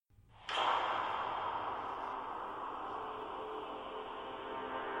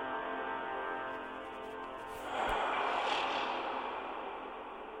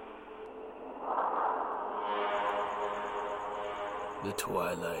the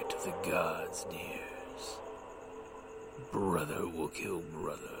twilight of the gods nears, brother will kill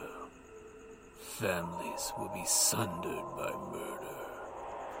brother. Families will be sundered by murder.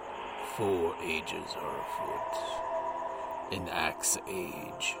 4 ages are afoot. An axe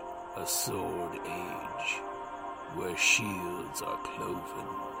age, a sword age, where shields are cloven.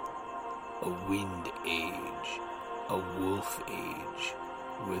 A wind age, a wolf age,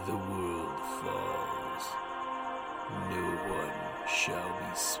 where the world falls. No one shall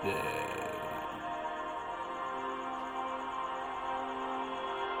be spared.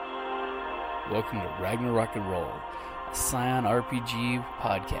 Welcome to Ragnarok and Roll, a Scion RPG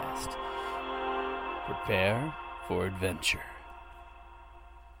podcast. Prepare for adventure.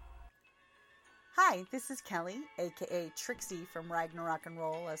 Hi, this is Kelly, aka Trixie from Ragnarok and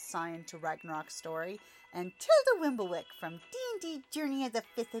Roll, a Scion to Ragnarok story, and Tilda Wimblewick from D&D Journey of the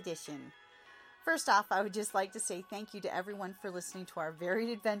 5th Edition. First off, I would just like to say thank you to everyone for listening to our varied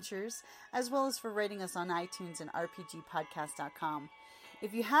adventures, as well as for rating us on iTunes and RPGpodcast.com.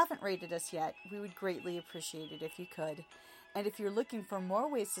 If you haven't rated us yet, we would greatly appreciate it if you could. And if you're looking for more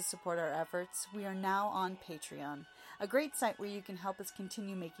ways to support our efforts, we are now on Patreon, a great site where you can help us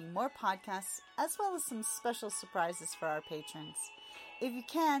continue making more podcasts, as well as some special surprises for our patrons. If you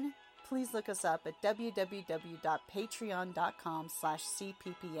can, please look us up at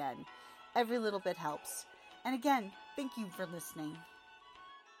www.patreon.com/cppn. Every little bit helps. And again, thank you for listening.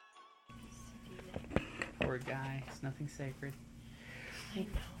 Poor guy, it's nothing sacred. I know,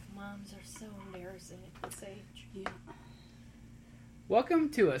 moms are so embarrassing at this age. Yeah. Welcome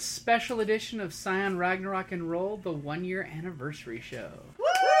to a special edition of Scion Ragnarok and Roll, the 1-year anniversary show. Woo!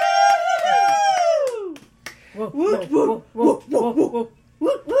 Woot, woot, woot, woot, woot,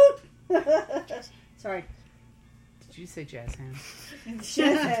 woot, woot. Sorry. Did you say jazz hands?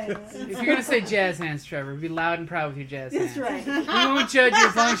 Jazz. If you're going to say jazz hands, Trevor, be loud and proud with your jazz hands. That's right. We won't judge you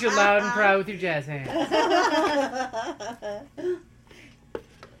as long as you're loud and proud with your jazz hands.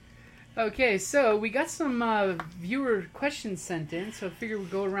 Okay, so we got some viewer questions sent in, so I figured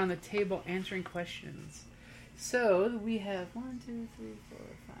we'd go around the table answering questions. So we have 1, 2, 3, 4,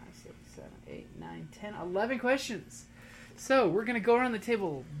 5, 6, 7, 8, 9, 10, 11 questions. So we're going to go around the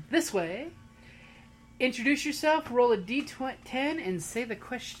table this way. Introduce yourself, roll a d10, and say the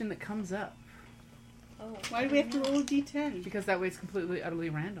question that comes up. Oh, Why do we have to roll a d10? Because that way it's completely,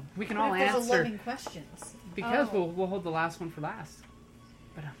 utterly random. We can What all if there's answer. 11 questions. Because Oh. we'll hold the last one for last.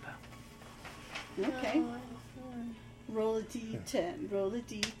 Ba-dum-bum. Okay. No, Roll a d10. Roll a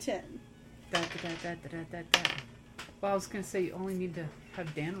d10. Da-da-da-da-da-da-da. Well, I was going to say you only need to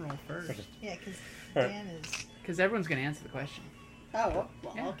have Dan roll first. yeah, because All right. Dan is... Because everyone's going to answer the question. Oh,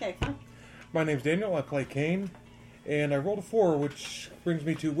 well, Yeah. okay, fine. My name's Daniel, I play Kane, and I rolled a 4, which brings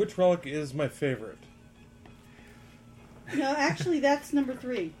me to which relic is my favorite. No, actually, that's number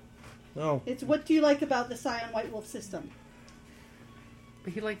 3. Oh, It's what do you like about the Scion White Wolf system?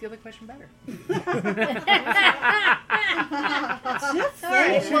 But he liked the other question better.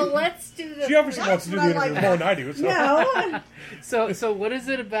 Alright, well, let's do the... she obviously wants to do the what I interview like. more than I do, so. No. So what is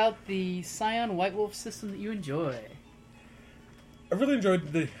it about the Scion White Wolf system that you enjoy? I really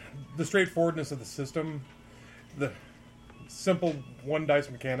enjoyed the straightforwardness of the system, the simple 1 dice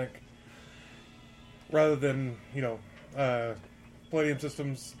mechanic, rather than, Palladium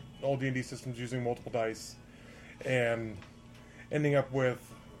systems, all D&D systems using multiple dice, and ending up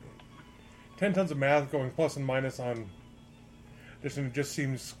with 10 tons of math going plus and minus on this, and it just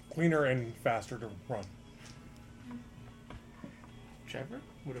seems cleaner and faster to run. Trevor,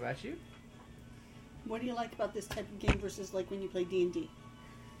 what about you? What do you like about this type of game versus like when you play D&D?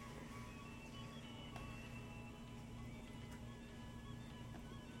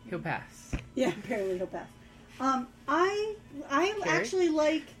 He'll pass. Yeah, apparently he'll pass. I Carrie? actually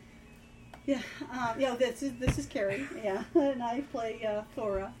like. Yeah, this is Carrie. Yeah, and I play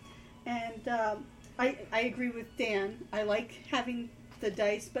Thora, and I agree with Dan. I like having the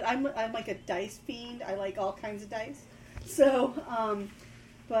dice, but I'm like a dice fiend. I like all kinds of dice. So,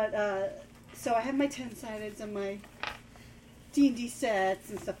 so I have my 10-sideds and my D&D sets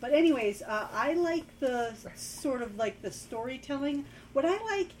and stuff. But anyways, I like the sort of like the storytelling. What I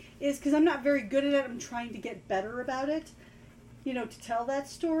like is, because I'm not very good at it, I'm trying to get better about it, to tell that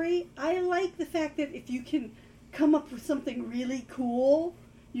story. I like the fact that if you can come up with something really cool,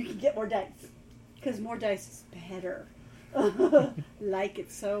 you can get more dice. Because more dice is better. Like it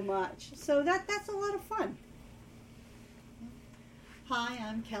so much. So that's a lot of fun. Hi,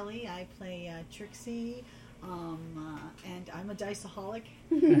 I'm Kelly. I play Trixie, and I'm a diceaholic.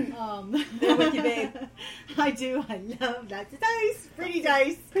 They're with you, babe. I do. I love lots of dice. Pretty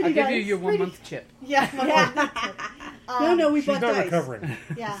dice. I'll give you your 1 month chip. Yeah. No, we She's bought not dice. recovering.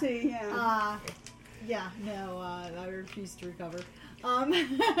 Yeah. See, yeah. I refuse to recover.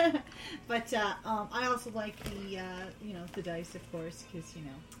 But I also like the dice, of course, because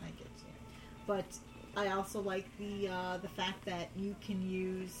I get But I also like the fact that you can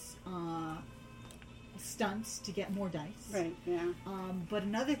use stunts to get more dice. Right, yeah. But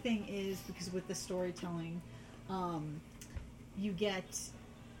another thing is because with the storytelling, you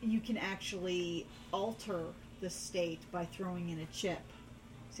can actually alter the state by throwing in a chip,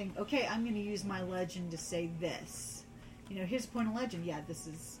 saying, "Okay, I'm going to use my legend to say this. Here's a point of legend. Yeah, this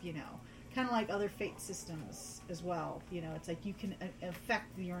is kind of like other fate systems as well. It's like you can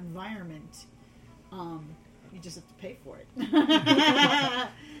affect your environment. You just have to pay for it.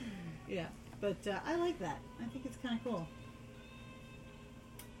 Yeah, but I like that. I think it's kind of cool."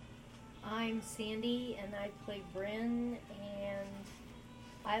 I'm Sandy, and I play Bryn, and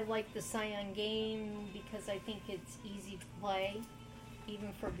I like the Scion game because I think it's easy to play,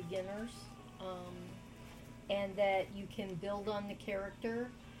 even for beginners, and that you can build on the character,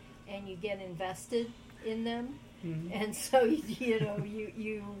 and you get invested in them, and so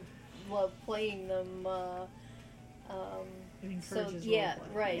you love playing them. It encourages yeah,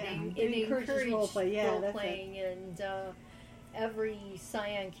 roleplay. right. Yeah. It encourages encourages roleplay. Yeah, that's it. role-playing, and every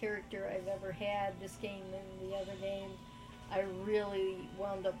Scion character I've ever had, this game and the other game, I really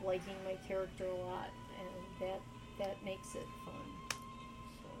wound up liking my character a lot, and that makes it fun.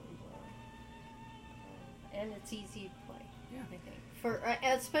 So, and it's easy to play. Yeah. I think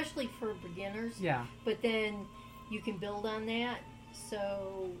especially for beginners. Yeah. But then you can build on that,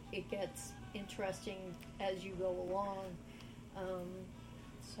 so it gets interesting as you go along.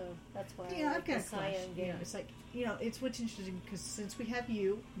 So that's why I I've like got the a question. Scion game. It's like it's what's interesting because since we have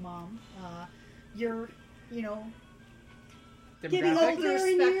you, Mom, you're getting Demographic? older in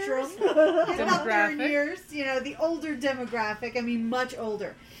spectrum, years. getting up there in Demographic. years. The older demographic. I mean, much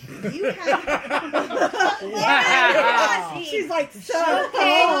older. You have Wow. She's like, so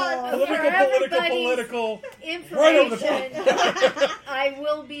Okay. Political, For everybody's political. information, I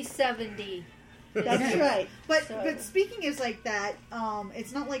will be 70. That's right. But So- but speaking is like that.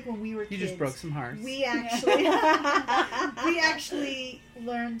 It's not like when we were You kids. just broke some hearts. We actually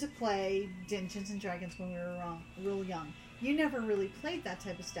learned to play Dungeons and Dragons when we were real young. You never really played that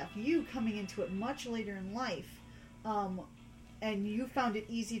type of stuff. You coming into it much later in life, and you found it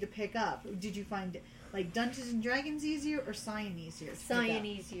easy to pick up. Did you find like Dungeons and Dragons easier or Scion easier? to pick Scion up?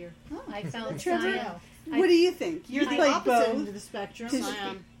 easier. Oh, I found Trevor? Scion. What do you think? You're You the played opposite both. end of the spectrum.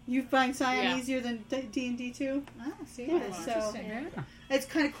 Scion. You find Scion Yeah. easier than D&D too? Ah, see, Yeah, that's so- interesting. Yeah. It's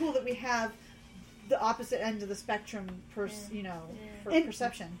kind of cool that we have the opposite end of the spectrum, for And-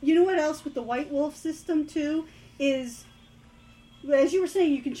 perception. You know what else with the White Wolf system too is, as you were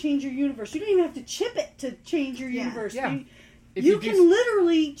saying, you can change your universe. You don't even have to chip it to change your Yeah. universe. Yeah. If You you can do-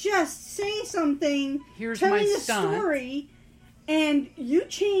 literally just say something, Here's tell my me the stunt. story, and you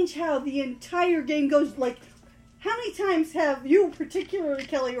change how the entire game goes. Like, how many times have you, particularly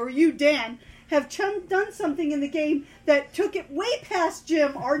Kelly, or you, Dan, have done something in the game that took it way past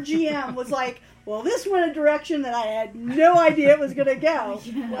Jim, our GM, was like, well, this went a direction that I had no idea it was going to go.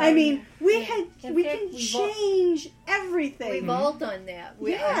 I mean, we In can fact, change everything. We've all done that.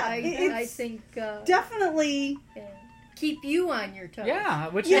 I it's think definitely. keep you on your toes. Yeah,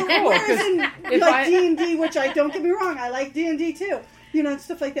 which Yeah, is cool. whereas 'cause in if like I- D&D, which I don't get me wrong, I like D&D too, and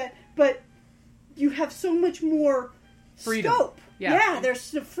stuff like that. But you have so much more Freedom. scope. Yeah.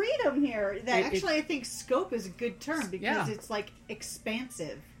 There's the freedom here. That Actually, I think scope is a good term because Yeah. it's like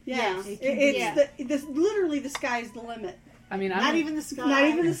expansive. yeah, it can be- it's literally the sky's the limit. I mean, Not even the sky. Not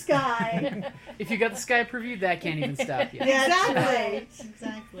even the sky. if you got the sky preview, that can't even stop you. Yeah. Exactly. Right.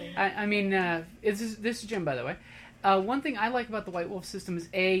 Exactly. I mean, this is Jim, by the way. One thing I like about the White Wolf system is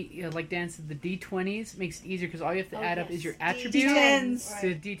like Dan said, the D20s makes it easier because all you have to add up is your attribute. D10s.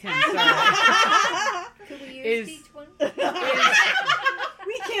 The D10s. Sorry. Could we Is- use D20?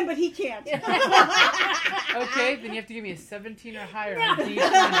 We can, but he can't. Okay, then you have to give me a 17 or higher on D20.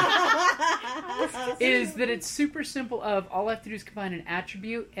 Is that it's super simple of all I have to do is combine an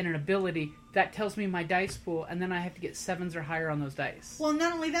attribute and an ability that tells me my dice pool, and then I have to get 7s or higher on those dice. Well,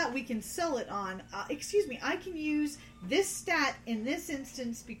 not only that, we can sell it on. I can use this stat in this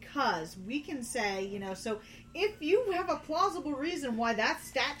instance because we can say, so if you have a plausible reason why that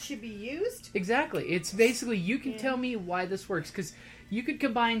stat should be used, Exactly. It's basically you can tell me why this works because you could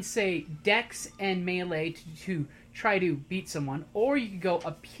combine, say, Dex and Melee to try to beat someone, or you could go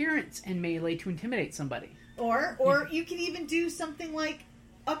Appearance and Melee to intimidate somebody. or you can even do something like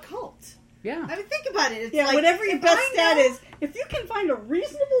occult. Yeah. I mean, think about it. It's Yeah, like, whatever your if best I stat know- is, if you can find a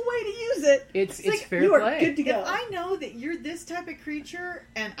reasonable way to use it, It's like fair you are play. good to go. If I know that you're this type of creature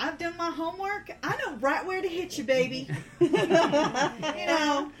and I've done my homework, I know right where to hit you, baby. You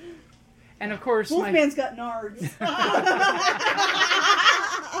know. And of course, Wolfman's got nards.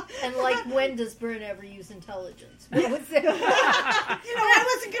 And like, when does Byrne ever use intelligence? What was that? You know,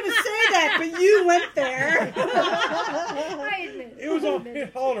 I wasn't going to say that, but you went there. I admit It was all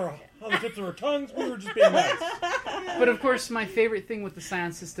on the tips of our tongues. We were just being nice. But of course, my favorite thing with the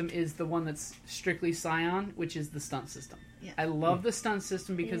Scion system is the one that's strictly Scion, which is the stunt system. Yeah. I love the stunt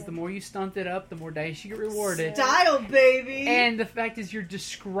system because the more you stunt it up, the more dice you get rewarded. Style, baby. And the fact is, you're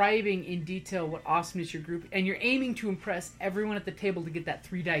describing in detail what awesomeness your group, and you're aiming to impress everyone at the table to get that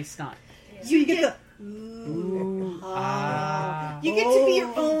 3-dice stunt. So you get the... Ooh, ah. You get to be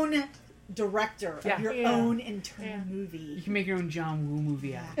your own director Yeah. of your Yeah. own internal You movie. can make your own John Woo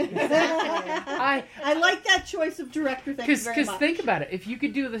movie out of it. Exactly. I like that choice of director. Thank you very Because much. think about it. If you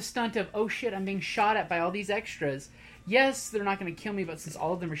could do the stunt of, oh shit, I'm being shot at by all these extras. Yes, they're not going to kill me, but since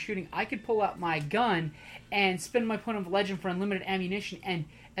all of them are shooting, I could pull out my gun and spend my point of legend for unlimited ammunition. And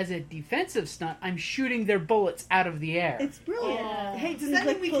as a defensive stunt, I'm shooting their bullets out of the air. It's brilliant. Yeah. Hey, does It's that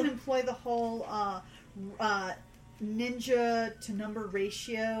like mean we pull- can employ the whole ninja to number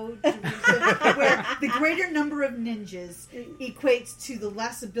ratio, where the greater number of ninjas equates to the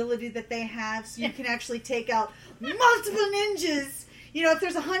less ability that they have, so you can actually take out multiple ninjas. You know, if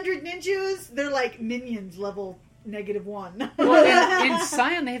there's 100 ninjas, they're like minions level -1. Well, in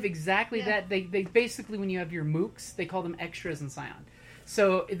Scion, they have exactly Yeah. that. They basically, when you have your mooks, they call them extras in Scion.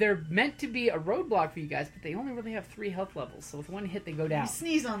 So they're meant to be a roadblock for you guys, but they only really have 3 health levels. So with one hit, they go down. You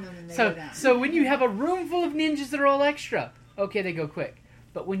sneeze on them and they go So, down. so when you have a room full of ninjas that are all extra, okay, they go quick.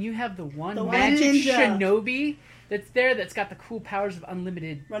 But when you have the one The one magic ninja. shinobi that's there, that's got the cool powers of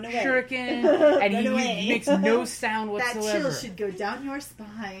unlimited Run away. shuriken, and Run he away. makes no sound that whatsoever. chill should go down your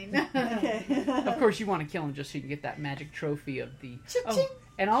spine. Okay. Of course, you want to kill him just so you can get that magic trophy of the. Cha-ching.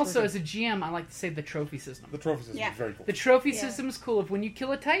 And also, as a GM, I like to say the trophy system. The trophy system Yeah. is very cool. The trophy Yeah. system is cool. If when you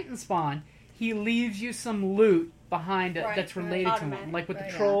kill a Titan spawn, he leaves you some loot behind it Right, that's right. related to Automatic, him. Like with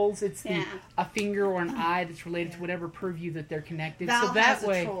right. the trolls, it's Yeah. a finger or an eye that's related to whatever purview that they're connected. Val so that has a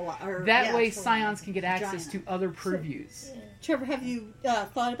way, troll, or, that yeah, way, troll Scions eye. can get access Giant. to other purviews. Trevor, have you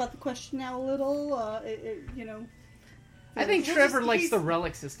thought about the question now a little? You know, I think Well, Trevor just- likes he's- the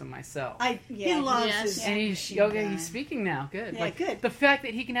relic system myself. He loves Yes. his And machine okay, gun. he's speaking now. Good. Yeah, like good. the fact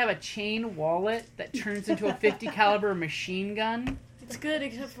that he can have a chain wallet that turns into a 50 caliber machine gun. It's good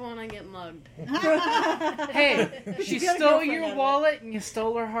except for when I get mugged. Hey, she You got a stole girlfriend your out of it. wallet and you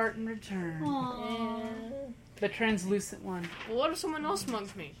stole her heart in return. Yeah. The translucent one. But what if someone else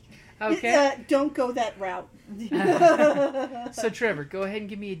mugs me? Okay. don't go that route. So Trevor, go ahead and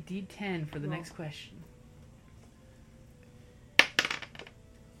give me a D10 for the Roll. next question.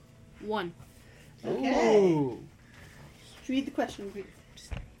 1. Okay. Ooh. Read the question.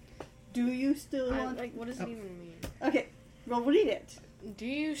 Do you still I, want? like, what does it even mean? Okay, well, read it. Do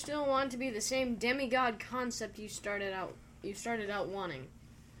you still want to be the same demigod concept you started out wanting?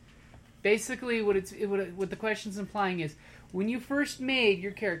 Basically, what the question's implying is, when you first made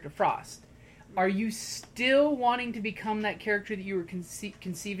your character Frost, are you still wanting to become that character that you were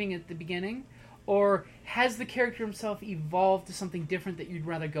conceiving at the beginning, or has the character himself evolved to something different that you'd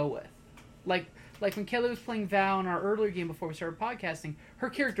rather go with? Like when Kelly was playing Val in our earlier game before we started podcasting, her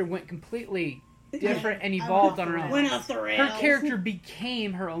character went completely different and evolved on her own. Went off the Her rails. character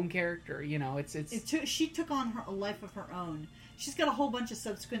became her own character. You know, it's She took on a life of her own. She's got a whole bunch of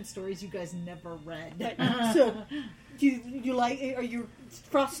subsequent stories you guys never read. So, do you like? Are you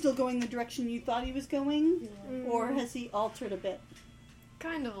Frost still going the direction you thought he was going, or has he altered a bit?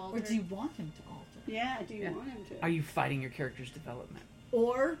 Kind of Or altered. do you want him to alter? Yeah, do you Yeah. want him to? Are you fighting your character's development?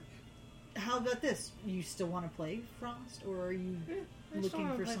 Or how about this? You still want to play Frost, or are you I still looking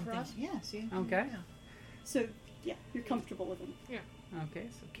wanna for play something? Frost. Yeah, see. Okay. Yeah. So, yeah, you're comfortable with him. Okay,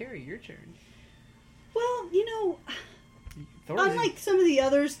 so Carrie, your turn. Well, you know, Thor unlike some of the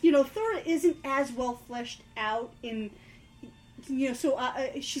others, you know, Thora isn't as well fleshed out in, you know, so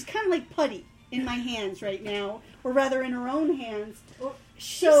she's kind of like putty in my hands right now, or rather in her own hands. Well,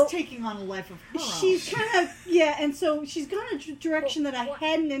 she's So- taking on a life of her She's own. kind of, yeah, and so she's gone a direction that I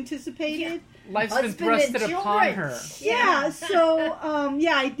hadn't anticipated. life's been Husband thrusted and upon children. her. Yeah, so,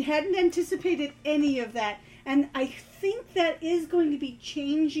 I hadn't anticipated any of that. And I think that is going to be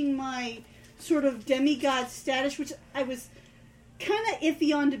changing my sort of demigod status, which I was kind of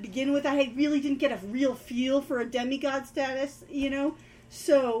iffy on to begin with. I really didn't get a real feel for a demigod status, you know?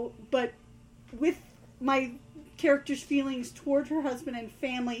 So, but with my character's feelings toward her husband and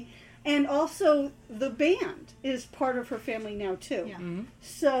family, And also, the band is part of her family now, too. Yeah. Mhm.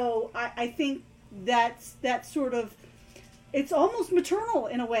 So I think that's sort of, it's almost maternal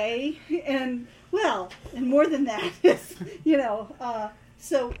in a way. And, well, and more than that, you know.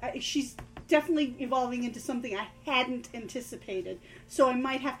 So she's definitely evolving into something I hadn't anticipated. So I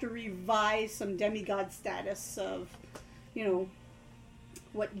might have to revise some demigod status of, you know,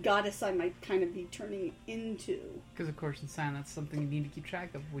 what goddess I might kind of be turning into. Because, of course, in Scion, that's something you need to keep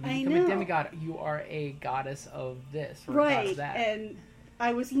track of. When I you become know. a demigod, you are a goddess of this or a Right, goddess of that. and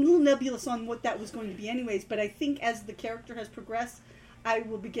I was a little nebulous on what that was going to be anyways, but I think as the character has progressed, I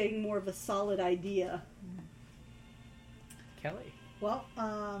will be getting more of a solid idea. Kelly. Well,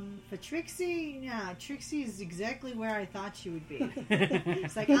 for Trixie, yeah, Trixie is exactly where I thought she would be.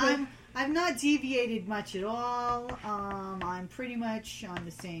 It's like I've not deviated much at all. I'm pretty much on the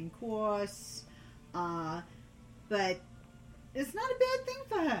same course, but it's not a bad thing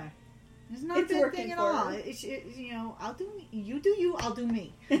for her. It's not It's a bad working thing at for all. her. You know, I'll do me. You do you. I'll do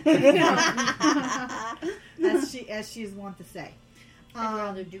me. as she is wont to say. I'd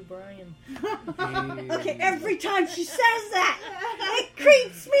rather do Brian. Okay, every time she says that, it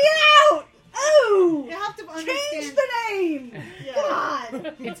creeps me out! Oh! You have to Change understand. the name! Yeah.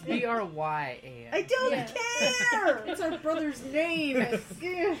 God! It's B-R-Y-A-N. I don't Yeah. care! It's our brother's name.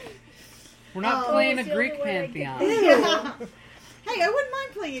 We're not Oh, playing a it's the Greek only way I can- pantheon. Yeah. Hey, I wouldn't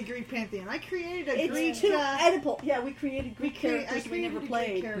mind playing a Greek pantheon. I created a It's Greek. too Oedipal. Yeah, we created Greek I characters we created never a Greek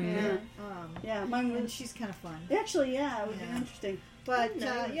played. character. Yeah, mine And was... she's kind of fun. Actually, yeah, it would Yeah. be interesting. But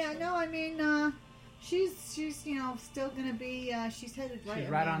Nice. yeah, no, I mean, she's you know still gonna be. She's headed right. She's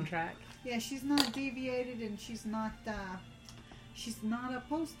I right mean, on track. Yeah, she's not deviated, and she's not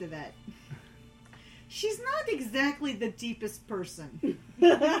opposed to that. She's not exactly the deepest person.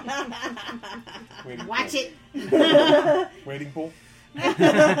 Waiting Watch pool. it. Waiting pool.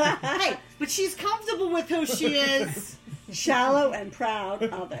 Hey, but she's comfortable with who she is. Shallow and proud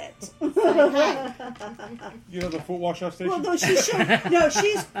of it. You know the foot wash off station. Well, no,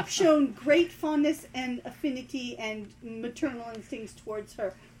 she's shown great fondness and affinity and maternal instincts towards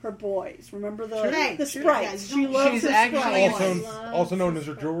her boys. Remember the Sure. the Sure. sprites? Yeah, She loves she's her actually sprites. also known as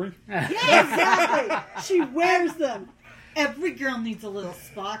her jewelry. Yeah, exactly. She wears them. Every girl needs a little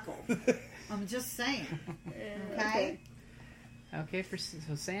sparkle. I'm just saying. Okay. Okay,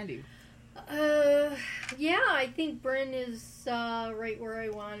 so Sandy. Yeah, I think Bryn is right where I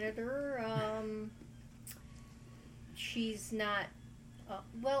wanted her. She's not.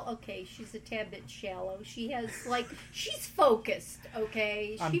 Well, okay, she's a tad bit shallow. She has she's focused.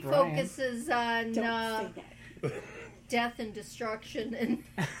 Okay, On she Brian. focuses on Don't say that. death and destruction and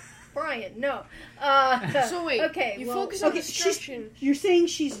Brian. No. So wait, Okay. you well, focus on Okay, destruction. You're saying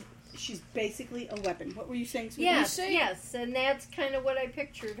she's basically a weapon. What were you saying? Sweetie? Yes, say- yes, and that's kind of what I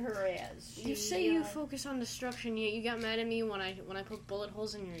pictured her as. You She, say you focus on destruction, yet you got mad at me when I put bullet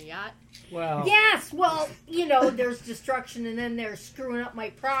holes in your yacht. Well, Yes, well, you know, there's destruction, and then they're screwing up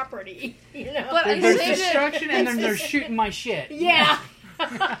my property. You know, But I there's saved it. destruction and then they're shooting my shit. yeah.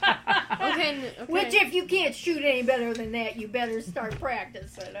 Okay. Which, if you can't shoot any better than that, you better start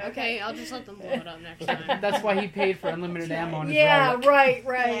practicing. Okay, I'll just let them blow it up next time. That's why he paid for unlimited ammo on his Yeah, relic.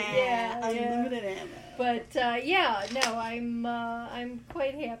 right. Yeah, Unlimited ammo. But yeah, no, I'm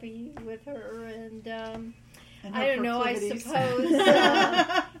quite happy with her, and And I her don't know. I proclivities.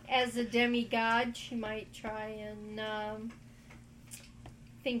 suppose as a demigod, she might try and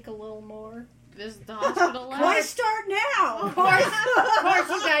think a little more. Visit the hospital lab. Why start now? Of course,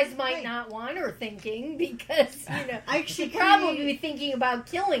 you guys might not want her thinking because I she'd actually probably be thinking about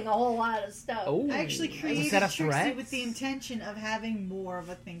killing a whole lot of stuff. Oh, I actually was created that a Trixie threat? with the intention of having more of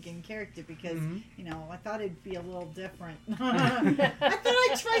a thinking character because, Mhm. you know, I thought it'd be a little different. I thought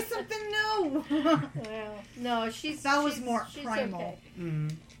I'd try something new. Well, no, she's That was she's- more she's primal. Okay.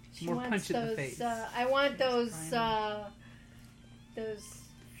 Mhm. She More wants punch in the those, face. I want those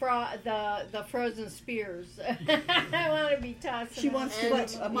Primal. the frozen spears. I want to be tossing. She them. wants And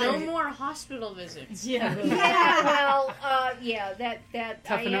to no more hospital visits. Yeah. Yeah, well, yeah, that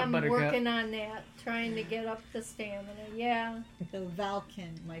Toughen I up, am Buttercup. working on that, trying to get up the stamina. Yeah. Though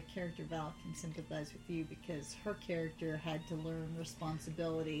my character Val can sympathize with you because her character had to learn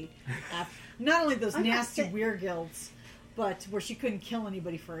responsibility after not only those I'm not nasty saying- weirgilds, but where she couldn't kill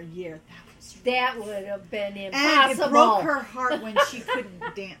anybody for a year. That would have been And impossible. it broke her heart when she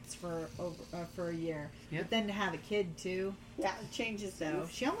couldn't dance for a year. Yep. But then to have a kid too, Yeah, it changes so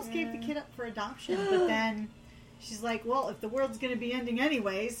things. she almost gave the kid up for adoption. But then she's like, "Well, if the world's going to be ending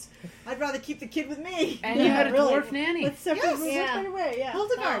anyways, I'd rather keep the kid with me." And you had a really. dwarf nanny. Let's separate Yes. let's Yeah. separate away. Yeah.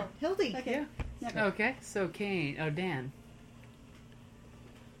 Hildegard, Oh. Hildy. Okay. Okay, so Dan.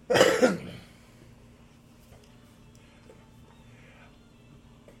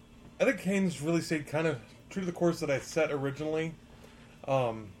 I think Kane's really stayed kind of true to the course that I set originally.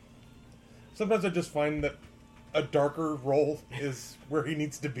 Sometimes I just find that a darker role is where he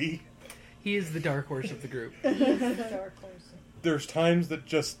needs to be. He is the dark horse of the group. Dark horse. There's times that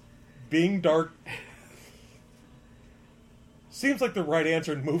just being dark seems like the right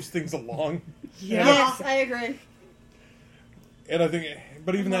answer and moves things along. Yes, I agree. And I think,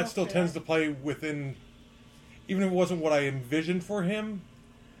 but even Well, that still fair. tends to play within, even if it wasn't what I envisioned for him,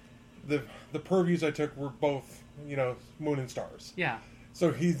 the purviews I took were both, moon and stars. Yeah.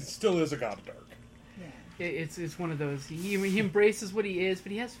 So he still is a god of dark. It's one of those. He embraces what he is,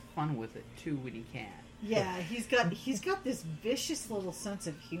 but he has fun with it too when he can. Yeah, he's got this vicious little sense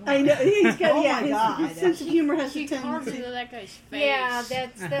of humor. I know. He's got, Oh yeah, my God. his sense of humor has He a carved tendency. into that guy's face. Yeah,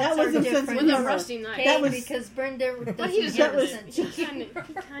 that's That our was a sense difference. of with a humor. rusty knife. Kate, That was- because Brenda But doesn't he have that a was- sense he of humor.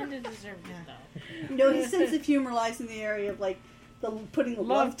 kind of deserved it though. No, his sense of humor lies in the area of like putting a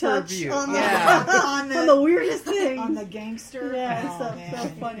love touch purview. on the, Yeah. on the weirdest thing. on the gangster. Yeah, Oh, so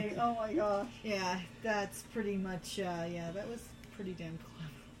man. funny. Oh my gosh. Yeah, that's pretty much. That was pretty damn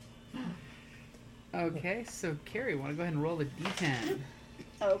clever. Okay, so Carrie, want to go ahead and roll a d10?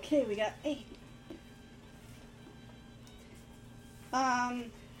 Okay, we got 8.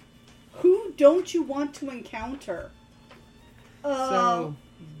 Who don't you want to encounter? So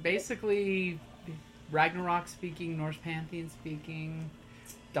basically, Ragnarok speaking, Norse Pantheon speaking,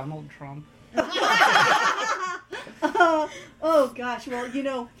 Donald Trump. Oh gosh,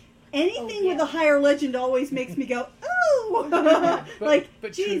 well, anything with a higher legend always makes me go, oh, like,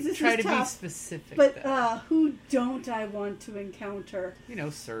 but geez, this try is to be tough. specific. But though. who don't I want to encounter?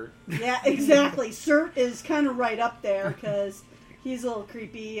 Sir. Yeah, exactly. Cert is kind of right up there because he's a little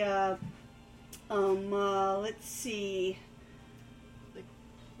creepy. Let's see.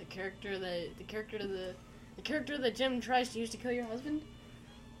 The character that Jim tries to use to kill your husband.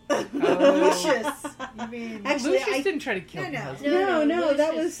 Lucius. You mean Actually, Lucius didn't try to kill No, your no. husband. No,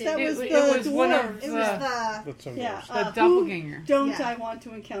 that was Lucius did. the It was one dwarf. of it was the That's some Yeah, The who doppelganger. Don't Yeah. I want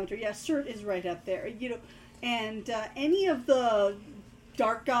to encounter? Yeah, Cert is right up there. And any of the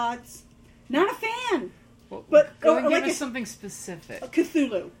dark gods, not a fan. Well, But- go or and like give us a- something specific.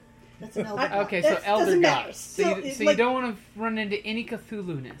 Cthulhu. that's an elder. Okay, so That elder doesn't matter. gods. So So, it's you like- don't want to run into any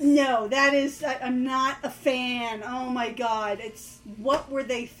Cthulhu-ness. No, that is. I'm not a fan. Oh my god! What were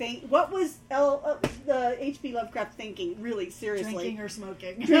they think? What was the H.P. Lovecraft thinking? Really, seriously, Drinking or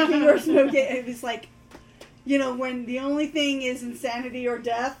smoking. Drinking or smoking. It was like, when the only thing is insanity or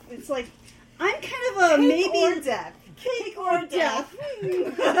death. It's like I'm kind of a Cake maybe or death. cake or death.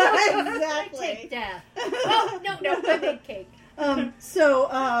 I Exactly. take death. Oh, no, I make cake. So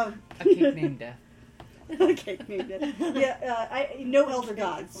A cake named Death. cake named it. Yeah. No elder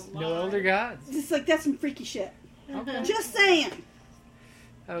gods. No elder gods. Just like that's some freaky shit. Okay. Just saying.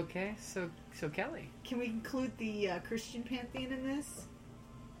 Okay, so Kelly, Can we include the Christian pantheon in this?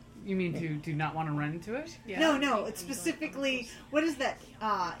 you mean to not want to run into it? Yeah. No. It's specifically what is that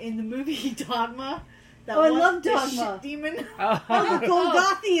in the movie Dogma? That Oh, I one- love the Dogma. shit demon. Oh, the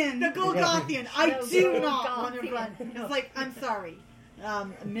Golgothian. The Golgothian. I No, do not want to Golgothian. run. It's like I'm sorry.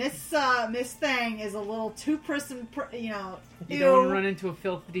 Miss Thang is a little too person. You ew. don't want to run into a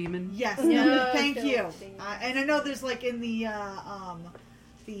filth demon. Yes, No, thank don't you. think And I know there's like in the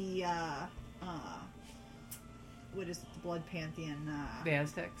what is it, the blood pantheon? The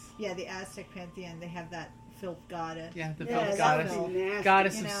Aztecs. Yeah, the Aztec pantheon. They have that filth goddess. Yeah, the Yeah, filth that goddess. would be nasty.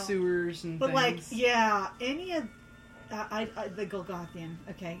 Goddess you of know. sewers and But like, things. yeah, any of the Golgothian.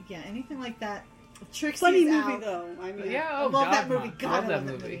 Okay, yeah, anything like that. Trixie's Funny movie out. though. I mean, Yeah, I oh, love that Dogma. movie. God, Love I that love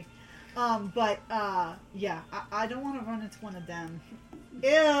that movie. movie. Yeah, I don't want to run into one of them.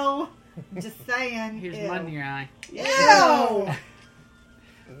 Ew. Just saying. Here's ew. mud in your eye. Ew.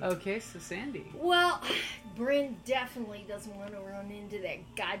 Okay, so Sandy. Well, Bryn definitely doesn't want to run into that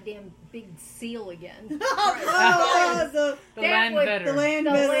goddamn big seal again. Oh, the The That land would- better. the land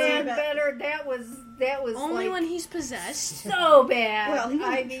The better. land better. That was Only like when he's possessed. so bad. Well, he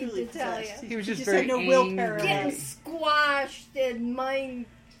wasn't I need truly to tell possessed. you, He was just He very had no angry. willpower. getting squashed and mind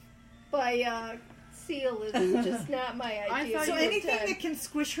by a seal is just not my idea. thought So you of anything time. that can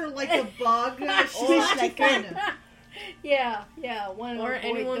squish her like a bug, she's Squish like fun. Yeah, one Or avoid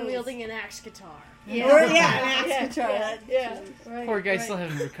anyone those. wielding an axe guitar. Yeah, Or, yeah, an axe guitar. Yeah, right, Poor guy right. still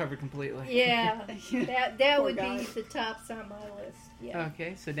hasn't recovered completely. Yeah, that Poor would guy. be the tops on my list. Yeah.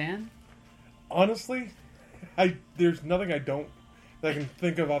 Okay, so Dan. Honestly, there's nothing that I can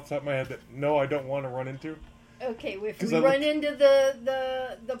think of off the top of my head that I don't want to run into. Okay, if 'Cause we I run into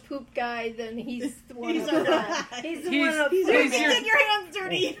the poop guy, then he's the one. He's up our front. guy. He's the He's- one up he's- front. he's your- Get your hands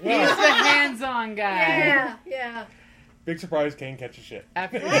dirty. He's the hands-on guy. Yeah, yeah. Big surprise, Kane catches shit.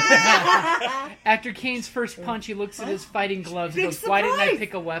 After Kane's first punch, he looks at his fighting gloves and Big goes, "Why didn't I surprise!"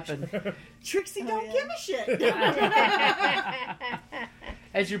 pick a weapon?" Trixie don't yeah. give a shit.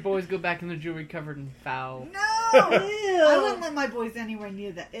 As your boys go back in their jewelry covered in foul. No! I wouldn't let my boys anywhere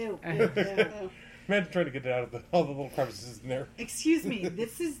near that. Ew. Ew. Imagine trying to get out of all the little crevices in there. Excuse me,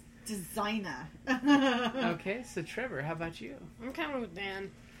 this is designer. Okay, so Trevor, how about you? I'm kind of with Dan.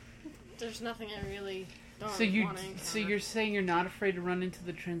 There's nothing I really don't So want to encounter. so you're saying you're not afraid to run into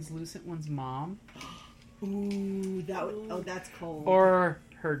the translucent one's mom Ooh, that would, oh, that's cold. or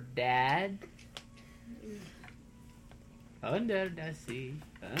her dad? Under the sea.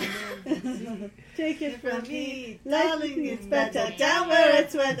 Take it from me, darling, it's better down where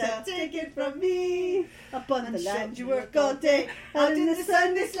it's wetter. Take it from me. Up on the land you work all day, out in the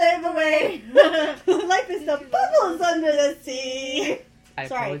sun they slave away. Life is the bubbles under the sea. I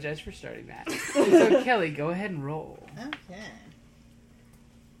Sorry. apologize for starting that. So Kelly, go ahead and roll. Okay.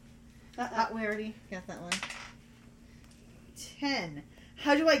 We already got that one. 10.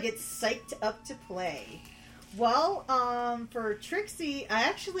 How do I get psyched up to play? Well, for Trixie,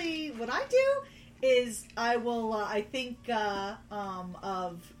 what I do is I will, I think, of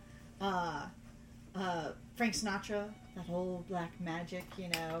Frank Sinatra, that whole black magic,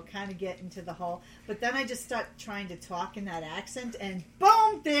 kind of get into the whole, but then I just start trying to talk in that accent and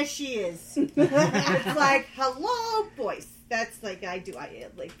boom, there she is. It's like, hello, voice. That's like,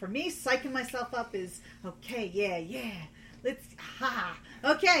 for me, psyching myself up is, okay, yeah. Let's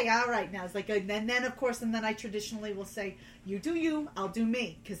okay, all right. Now it's like, and then of course, and then I traditionally will say, "You do you, I'll do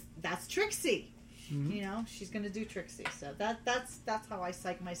me," because that's Trixie. Mm-hmm. She's gonna do Trixie. So that's how I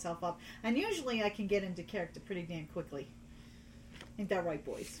psych myself up, and usually I can get into character pretty damn quickly. Ain't that right,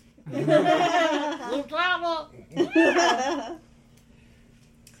 boys? Blue travel.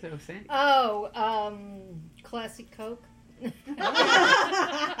 So Sandy. Oh, classic Coke.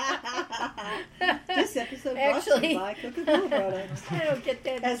 This episode brought to you Actually, by Coca-Cola products. I don't get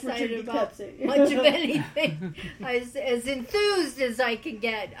that As we're excited drinking about Pepsi. much of anything. As enthused as I can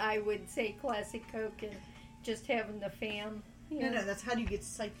get, I would say classic Coke and just having the fam. No, that's how do you get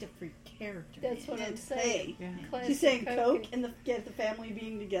psyched up for your character. That's what I'm And saying. Yeah. Classic She's saying Coke and- and get the family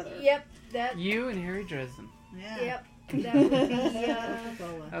being together. Yep, that. You and Harry Dresden. Yeah. Yep, that would be.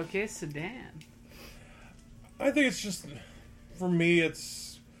 Coca-Cola. Okay, so Dan. I think it's just, for me,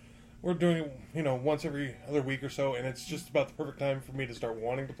 we're doing it, once every other week or so, and it's just about the perfect time for me to start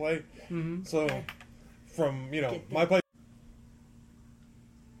wanting to play. Mm-hmm. So, from, my play.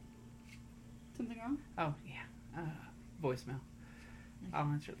 Something wrong? Oh, yeah. Voicemail. I'll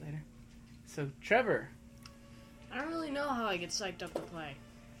answer it later. So, Trevor. I don't really know how I get psyched up to play.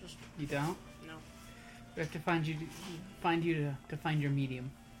 Just You don't? no. We have to find you to find your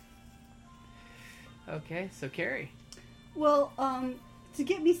medium. Okay, so Carrie. Well, to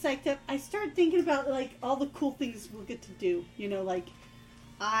get me psyched up, I started thinking about all the cool things we'll get to do. The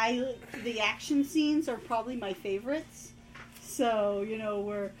action scenes are probably my favorites. So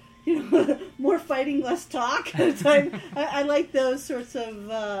we're more fighting, less talk. I like those sorts of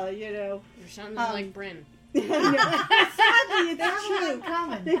You're sounding like Bryn. Sadly, They have a lot in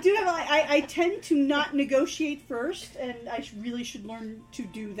common. They do have. I tend to not negotiate first, and I really should learn to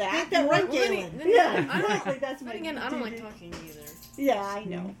do that. Ain't that right, more. Galen? Yeah, I don't- exactly. That's my. But again, I don't like talking either. Yeah, I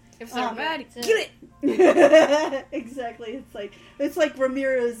know. If they're bad, That's get it. Exactly. It's like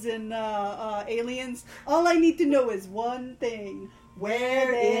Ramirez in Aliens. All I need to know is one thing: where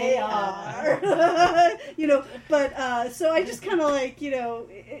they are. But so I just kind of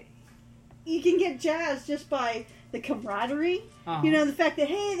you can get jazzed just by the camaraderie. Uh-huh. The fact that,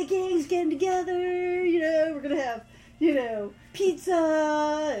 hey, the gang's getting together, we're going to have, pizza,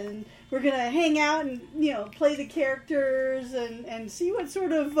 and we're going to hang out and, play the characters and see what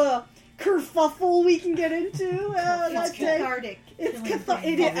sort of kerfuffle we can get into. It's cathartic. It's Feeling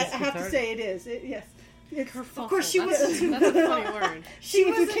cathartic. things. I have to say it is. Yes. Kerfuffle. Of course, she that's, was. that's a funny word.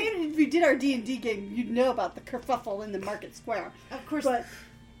 If you did our D&D game, you'd know about the kerfuffle in the market square. Of course, But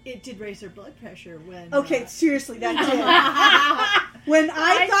it did raise her blood pressure when. okay, seriously, that did. When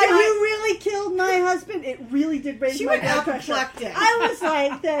I thought you really killed my husband, it really did raise She my went blood pressure. apoplectic. I was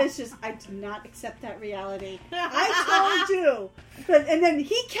like, that is just, I do not accept that reality. I told you. And then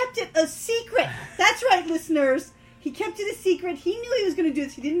he kept it a secret. That's right, listeners. He kept it a secret. He knew he was going to do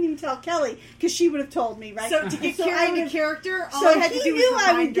this. He didn't even tell Kelly because she would have told me, right? So to get I carried into would- character, all so I had he to do knew was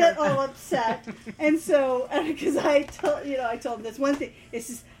I would remind get her. all upset, and so because I told him this one thing. It's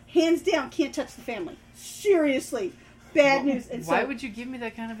just, hands down, can't touch the family. Seriously, bad news. And Why so, would you give me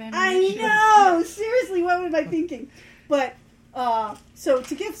that kind of I ammunition? know. Seriously, what was I thinking? But so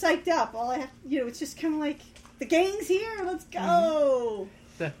to get psyched up, all I have, it's just kind of like the gang's here. Let's go.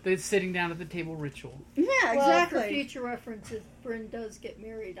 The sitting down at the table ritual. Yeah, Well, exactly. for future references, Bryn does get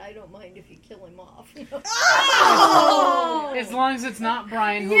married. I don't mind if you kill him off. Oh! As long as it's not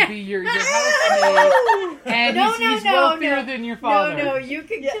Brian, who'll be your housemate, and No, he's no, wealthier no. than your father. No, you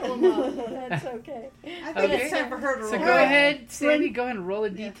can kill him off. That's okay. I think Okay. it's time for her to So roll. go ahead, Sandy. Go ahead and roll a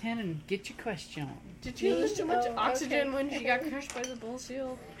d10 and get your question on. Did you lose too much Oh, oxygen okay. when she got crushed by the bull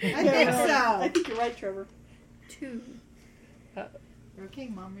seal? I think I so. think you're right, Trevor. 2. Okay,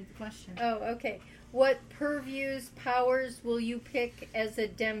 Mom, read the question. Oh, okay. What Purview's powers will you pick as a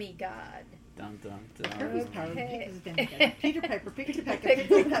demigod? Dun dun dun. Purview's power. Okay. Is demigod. Peter Piper, Peter Piper,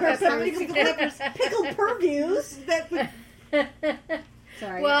 Pickle Pickled peppers, pickled purviews.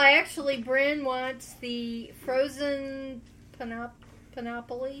 Sorry. Well, actually, Bryn wants the frozen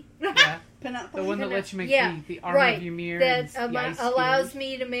panoply. Yeah, Panoply. the one that lets you make Yeah, the armor right. of Ymir That and the ice allows spears.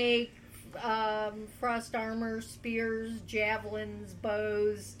 me to make frost armor, spears, javelins,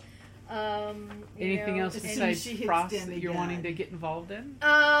 bows. Anything else as soon as besides she hits frost that demigod. you're wanting to get involved in?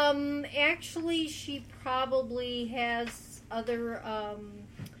 Actually, she probably has other.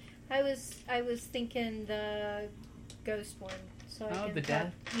 I was thinking the ghost one. So I Oh, can the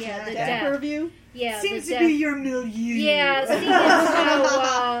death? Yeah, the Death death. Purview. Yeah, Seems the to death. be your milieu. Yeah, seeing as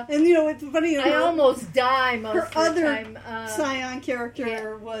how And it's funny. I almost die most her of the other time. Scion character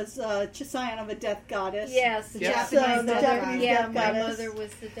yeah. was Scion of a death goddess. Yes, The Yeah. So Japanese the death Japanese yeah, death my goddess. mother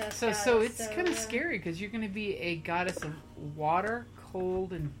was the death So goddess. it's kind of scary because you're going to be a goddess of water,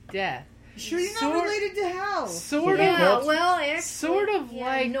 cold, and death. Sure, you're not Sort- related to hell. Sort Yeah, of. well, actually, Sort of yeah,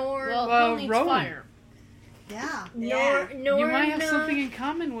 like- Nord. Well, Well, who needs Rowan. fire? Yeah. Nord, You might have something in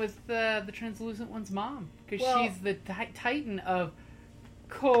common with the translucent one's mom because Well- she's the titan of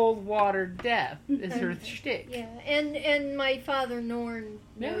cold water death is her shtick. Yeah, and my father Norn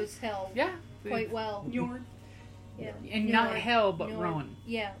Yeah. knows hell Yeah. quite well. Yorn. Yeah, And not Nord, hell, but Nord. Rowan.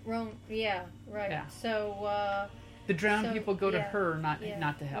 Yeah, Rowan. Yeah, right. Yeah. So, The drowned So, people go to yeah, her, not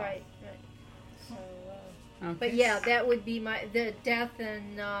yeah, to hell. Right. So, Okay. but yeah, that would be the death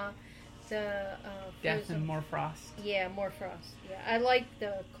and the Death frozen. and more frost. Yeah, more frost. Yeah, I like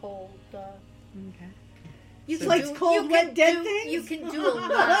the cold. Okay. You So- can Likes do, cold, you wet, can dead do, things? You can do a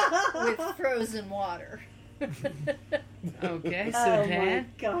lot with frozen water. Okay, so Oh my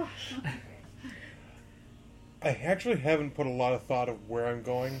Dan. gosh. I actually haven't put a lot of thought of where I'm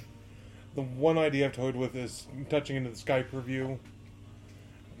going. The one idea I've toyed with is touching into the sky purview.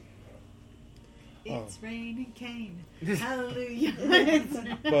 It's raining cane. Hallelujah.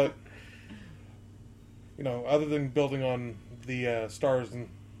 But, other than building on the stars and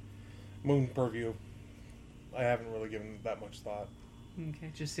moon purview, I haven't really given that much thought.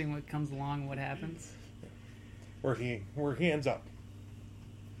 Okay, just seeing what comes along, what happens. Where he ends up.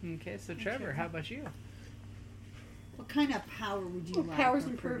 Okay, so Trevor, how about you? What kind of power would you What like? powers for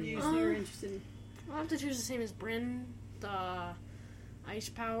and Purview? purviews you're interested in? I'll have to choose the same as Bryn. The ice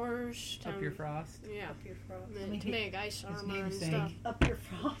powers. Up your frost. Yeah. Up your frost. To make ice His armor and namesake. stuff. Up your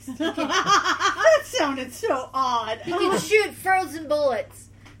frost. That sounded so odd. You can shoot frozen bullets.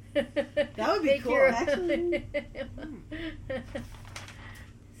 That would be Make cool, your- actually.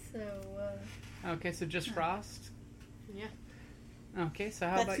 So, Okay, so just frost. Yeah. Okay, so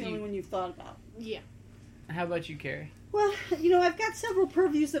how That's about the only you? one you've thought about. Yeah. How about you, Carrie? Well, I've got several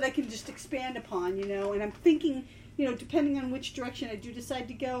purviews that I can just expand upon, and I'm thinking, depending on which direction I do decide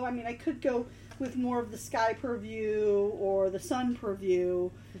to go, I mean, I could go with more of the sky purview or the sun purview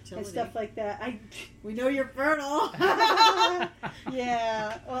and Fertility. stuff like that. We know you're fertile.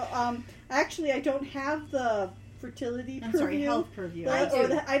 Yeah. Well, actually, I don't have the fertility I'm purview. sorry, health purview.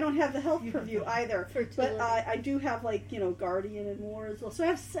 I don't have the health You have purview both. either. Fertility. But I do have, Guardian and more as well. So I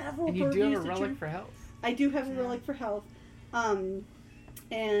have several And you purviews do have a to relic choose. for health. I do have a Yeah. relic for health. So, And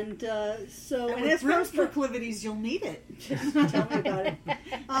and with as far as Bryn's proclivities, you'll need it. tell me about it.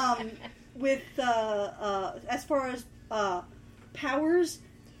 As far as powers,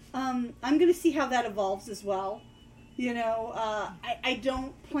 I'm going to see how that evolves as well. I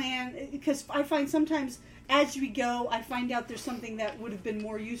don't plan, because I find sometimes as we go, I find out there's something that would have been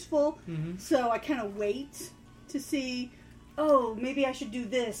more useful. Mm-hmm. So I kind of wait to see, maybe I should do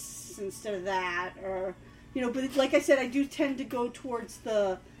this instead of that, or but like I said, I do tend to go towards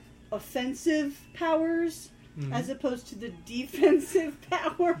the offensive powers Mm-hmm. as opposed to the defensive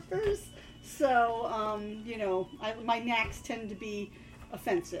powers. So my knacks tend to be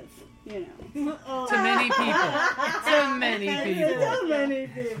offensive, you know. To many people. To many people. So many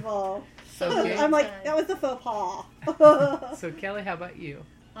people. Okay. I'm like, that was a faux pas. So Kelly, how about you?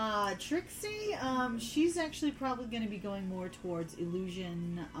 Trixie, she's actually probably going to be going more towards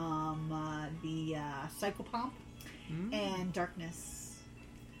illusion, the psychopomp, and darkness.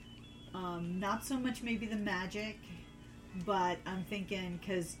 Not so much maybe the magic, but I'm thinking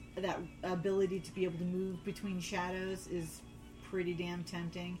because that ability to be able to move between shadows is pretty damn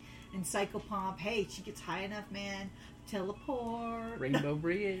tempting. And psychopomp, hey, she gets high enough, man. Teleport. Rainbow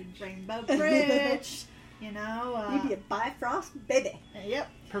Bridge. Rainbow Bridge. You know. You'd be a Bifrost baby. Yep.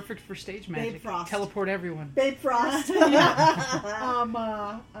 Perfect for stage magic. Babe Frost. Teleport everyone. Babe Frost.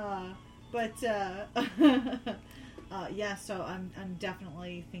 Yeah, so I'm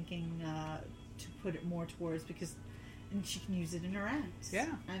definitely thinking to put it more towards because and she can use it in her acts. Yeah.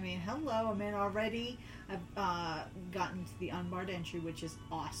 I mean, hello. I mean, already I've gotten to the unbarred entry, which is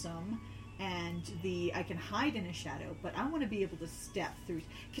awesome. And I can hide in a shadow, but I want to be able to step through.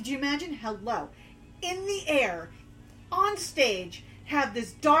 Could you imagine? Hello. In the air, on stage, have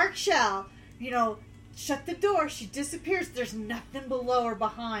this dark shell, you know, shut the door, she disappears, there's nothing below or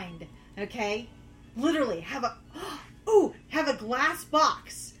behind, okay? Literally, have a glass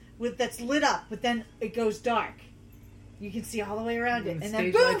box that's lit up, but then it goes dark. You can see all the way around it. And then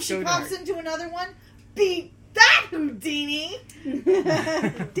stage boom, lights she go pops dark. into another one. Beat that, Houdini!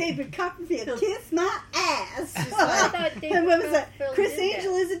 David Copperfield, kiss my ass. I thought David And what was that? Copperfield Chris did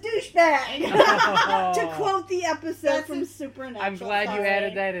Angel is a douchebag. Oh. To quote the episode That's from it. Supernatural. I'm glad you Sorry.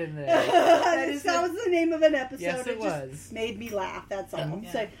 added that in there. that was the name of an episode. Yes, it just was. made me laugh. That's all.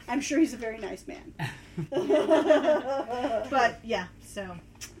 Yeah. So I'm sure he's a very nice man. But, yeah, so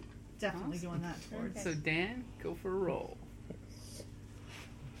definitely Awesome. going that towards. So Dan, go for a roll.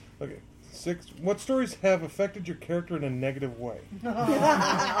 Okay. 6. What stories have affected your character in a negative way?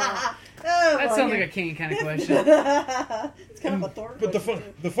 Oh, That sounds like a Kane kind of question. It's kind of a Thor But question,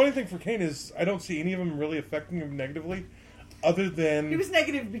 too. the funny thing for Kane is I don't see any of them really affecting him negatively, other than He was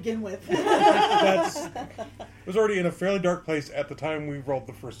negative to begin with. it was already in a fairly dark place at the time we rolled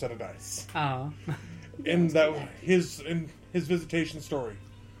the first set of dice. Oh. And that his visitation story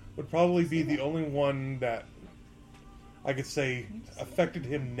would probably be the only one that I could say affected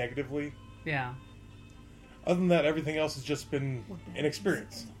him negatively. Yeah. Other than that, everything else has just been an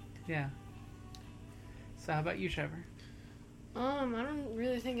experience. Yeah. So how about you, Trevor? I don't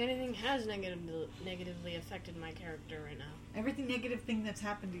really think anything has negatively affected my character right now. Everything negative thing that's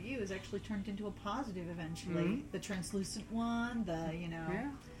happened to you is actually turned into a positive eventually. Mhm. The translucent one, Yeah.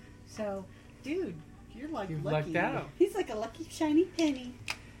 So, dude, you're like You've lucky. lucked out. He's like a lucky shiny penny.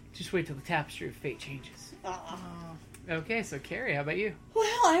 Just wait till the tapestry of fate changes. Aw. Okay, so Carrie, how about you? Well,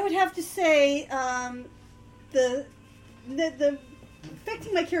 I would have to say the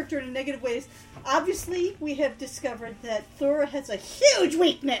affecting my character in a negative ways. Obviously, we have discovered that Thora has a huge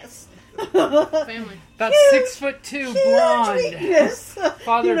weakness. Family. About Huge, 6'2", huge blonde, weakness.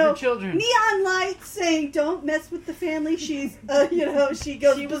 father You know, of her children. Neon lights saying "Don't mess with the family." She's, she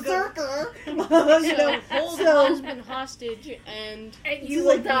goes She will go- berserker. So hold so- husband hostage and You It's will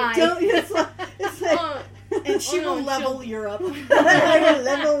like, die. don't- it's like And she Oh, no, will level she'll- Europe.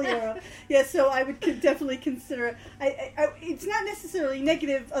 level Euro. Yeah, so I would definitely consider. It's not necessarily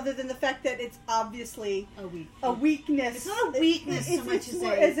negative, other than the fact that it's obviously a weakness. It's not a weakness so much it's as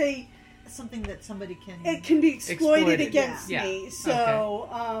more a- as a. Something that somebody can. It can be exploited Exploited, against yeah. me. Yeah,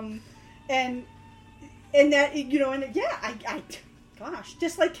 So, and that and yeah, gosh,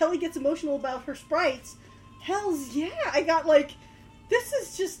 just like Kelly gets emotional about her sprites. Hell's yeah, I got like, this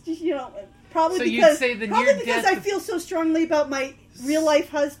is just probably So you'd because say the probably near because death I of- feel so strongly about my real life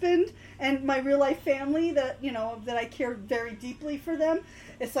husband and my real life family that that I care very deeply for them.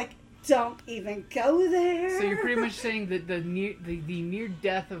 It's like, don't even go there. So you're pretty much saying that the near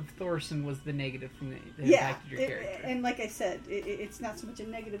death of Thorson was the negative thing that yeah, impacted your character. and like I said, it's not so much a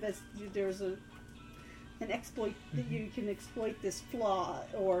negative as there's an exploit that you can exploit this flaw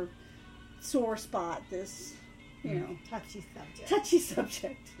or sore spot, this touchy subject. touchy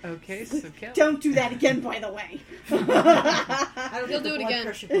subject. Okay, so Kelly. Don't do that again, by the way. I don't He'll think the do it blood again.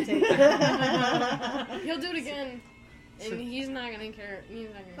 pressure can take it. he'll do it again, and So- he's not gonna care. He's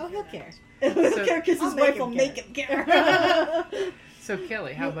not gonna Oh, he'll care. Because his I'll make wife him will care. make him care. So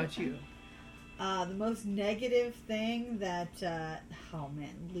Kelly, how about you? The most negative thing that,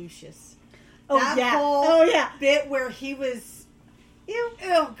 Lucius. Oh That yeah. whole Oh yeah. bit where he was,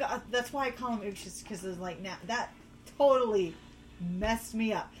 oh god, that's why I call him Lucius, because it's like, now, that totally messed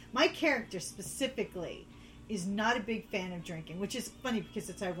me up. My character specifically is not a big fan of drinking, which is funny because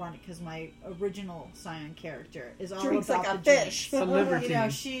it's ironic because my original Scion character is all Drinks about like a the fish. drinks. The libertine. You know,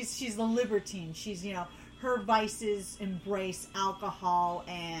 she's the libertine. She's, you know, her vices embrace alcohol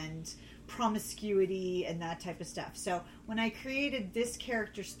and promiscuity and that type of stuff. So when I created this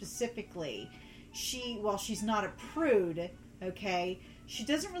character specifically, while she's not a prude, okay, she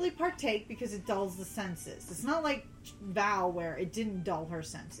doesn't really partake because it dulls the senses. It's not like Val where it didn't dull her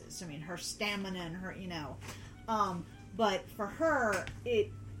senses. I mean, her stamina and her, you know, but for her,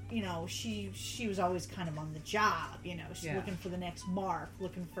 it, you know, she was always kind of on the job, you know, she's looking for the next mark,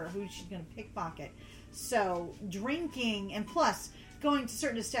 looking for who she's going to pickpocket. So drinking, and plus going to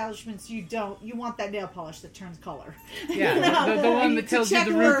certain establishments, you want that nail polish that turns color. Yeah, You know? the one that tells you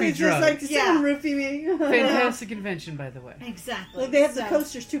the roofie It's drug. just like, someone roofie me. Fantastic invention, by the way. Exactly. Well, they have the So-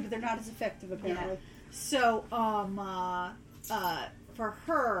 coasters too, but they're not as effective apparently. So, for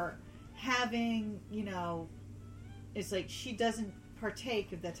her, having, you know, it's like she doesn't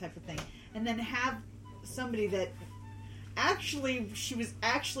partake of that type of thing. And then have somebody that she was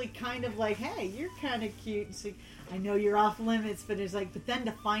actually kind of like, hey, you're kind of cute. And so, I know you're off limits, but it's like, but then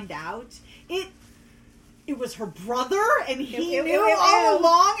to find out, it was her brother, and he knew all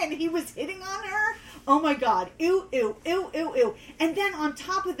along, and he was hitting on her. Oh my god. Ew, ew, ew, ew, ew. And then on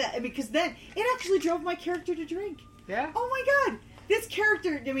top of that, because then it actually drove my character to drink. Yeah. Oh my god. This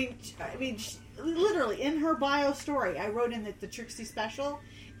character, I mean, literally in her bio story, I wrote in that the Trixie special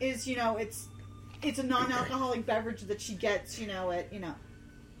is, you know, it's a non-alcoholic beverage that she gets, you know,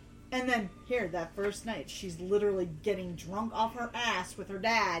 and then here, that first night, she's literally getting drunk off her ass with her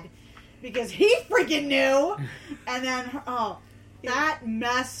dad because he freaking knew. And then, that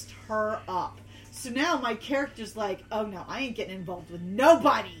messed her up. So now my character's like, oh no, I ain't getting involved with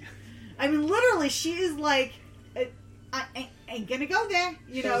nobody. I mean, literally, she is like, I ain't gonna go there.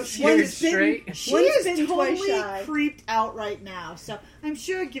 You know, she Scared is straight. she One's is bitten, twice totally shy. creeped out right now. So I'm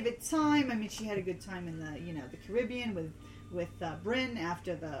sure give it time. I mean, she had a good time in the, you know, the Caribbean with Bryn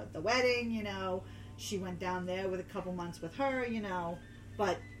after the wedding. You know, she went down there with a couple months with her. You know,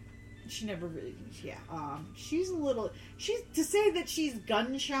 but she never really. Yeah, she's a little. She's to say that she's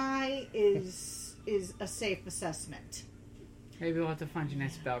gun shy is a safe assessment. Maybe we'll have to find you a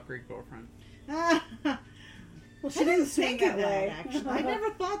nice Valkyrie girlfriend. Well, She she didn't didn't think think of that that, way. actually. I never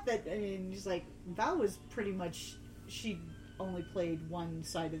thought that. I mean, just like, Val was pretty much, she only played one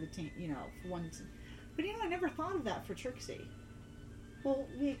side of the team, you know, for one. But, you know, I never thought of that for Trixie. Well,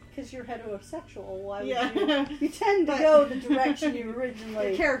 because you're heterosexual, why would Yeah. you tend to But- go the direction you The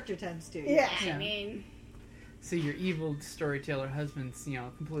originally... character tends to. Yeah. Yeah. I mean, So your evil storyteller husband's, you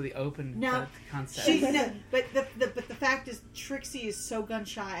know, completely open No. to the concept. But the fact is, Trixie is so gun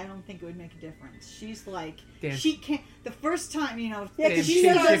shy. I don't think it would make a difference. She's like, Damn. she can't. The first time, you know, Yeah, because Damn you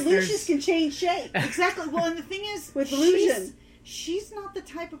know that shapeshifters. Lucius can change shape. exactly. Well, and the thing is, With illusion. she's not the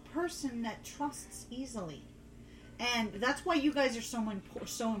type of person that trusts easily, and that's why you guys are so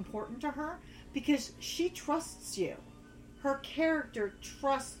important to her, because she trusts you. Her character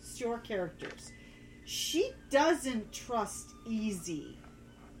trusts your characters. She doesn't trust easy.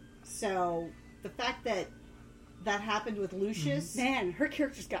 So the fact that happened with Lucius, Man, her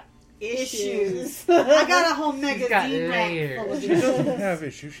character's got issues. issues. I got a whole got magazine rack layers. full of She doesn't issues. have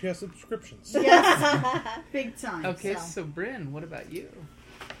issues. She has subscriptions. Yes, big time. Okay, so. so Bryn, what about you?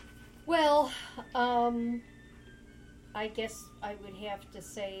 Well, I guess I would have to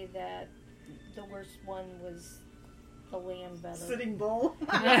say that the worst one was the land better. Sitting bull. Full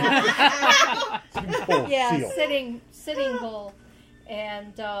Yeah, seal. sitting bull,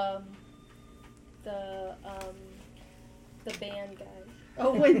 and the band guy.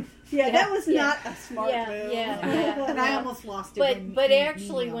 Oh, that was Yeah. not a smart Yeah, move. yeah. And I almost lost it. But he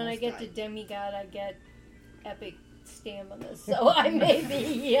actually, when I almost get to died. demigod, I get epic stamina, so I may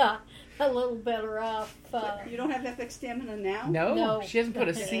be a little better off. You don't have epic stamina now? No, No. she hasn't put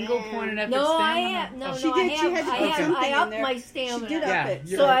a single point in epic No, I stamina. have. No, Oh, She no, did. I She have. had to I put have. something I in upped there. my She stamina. did up Yeah, it.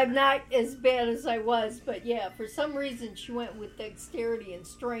 you're So right. I'm not as bad as I was, but yeah, for some reason she went with dexterity and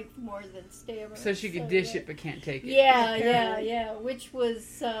strength more than stamina. So she could dish it but can't take it. Yeah, which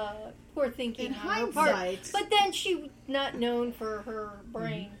was poor thinking In on her part. hindsight, But then she not known for her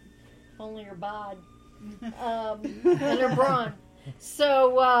brain, only her bod, and her brawn.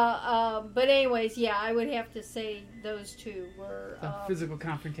 So, but anyways, yeah, I would have to say those two were, The physical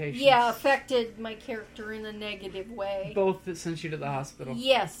confrontation. yeah, affected my character in a negative way. Both that sent you to the hospital.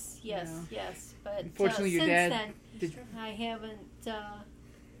 Yes. But Unfortunately, your since dad then, did- I haven't.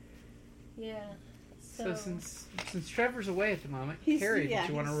 Yeah. So since Trevor's away at the moment, He's- Carrie, yeah, did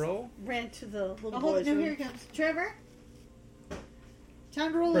you want to he's- roll? Ran to the little oh, boy's no, room. here he comes. Trevor,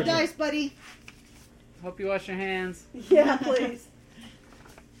 time to roll the Bridget. dice, buddy. Hope you wash your hands. Yeah, please.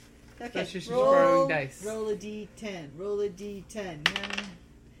 Okay. That's just borrowing dice. Roll a d10. Roll a d10.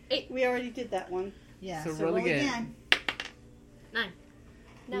 We already did that one. Yeah. So So, roll roll again. again. 9.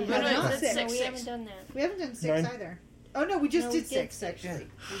 No, We no, haven't no, done that's six. no, we Six. haven't done that. We haven't done 6 Nine. either. Oh no, we just No, we did did 6 six. actually.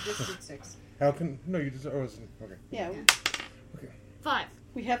 We just did 6. How can no? You just okay. Yeah. 5.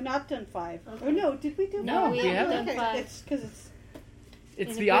 We have not done 5. Okay. Oh no, did we do No, 5? we haven't done Okay, 5. it's because it's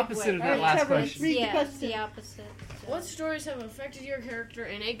It's In a the good opposite way. of All that right, last Trevor, question. read the Yeah, question. the opposite. So. What stories have affected your character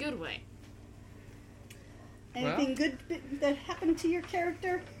in a good way? anything good that happened to your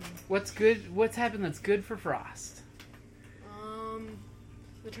character. What's good? What's happened that's good for Frost?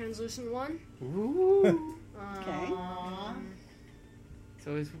 The translucent one. Ooh. Okay. It's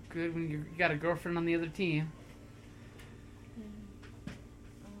always good when you got a girlfriend on the other team.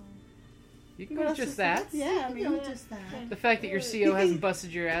 You can go What with else just is that. Yeah, I mean, No, just that. The fact that your CO hasn't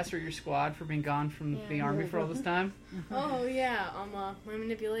busted your ass or your squad for being gone from the Yeah. army for all this time. Oh yeah, my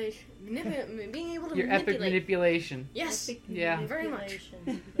manipulation, being able to Your manipulate. epic manipulation. Yes. Epic Yeah. Very much.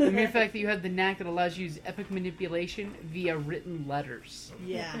 manipulation. The mere fact that you have the knack that allows you to use epic manipulation via written letters.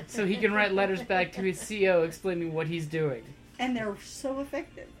 Yeah. So he can write letters back to his CO explaining what he's doing. and they're so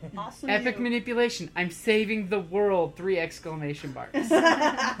effective. Awesome. Epic you. manipulation. I'm saving the world. 3 exclamation marks.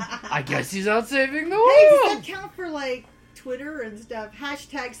 I guess he's out saving the Hey, does that world. count for like Twitter and stuff?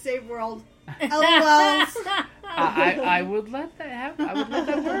 Hashtag save world. LOLs. I would let that happen. I would let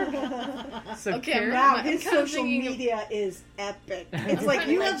that work. So Okay, Karen, Wow, I'm his kind of social thinking of- media is epic. It's like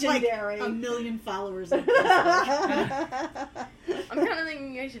you have like legendary. 1 million followers on Facebook. I'm kind of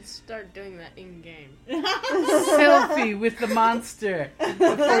thinking I should start doing that in game. selfie with the monster before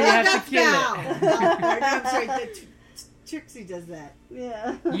you have to kill it. I'm sorry, Trixie does that.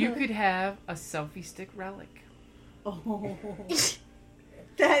 Yeah. You could have a selfie stick relic. Oh.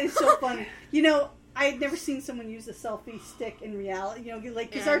 That is so funny. You know, I had never seen someone use a selfie stick in reality. You know, like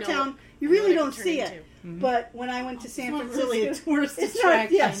because Yeah, I our know town, you I know really what don't it can see turn it. into. But when I went to San It's not Francisco, really a tourist it's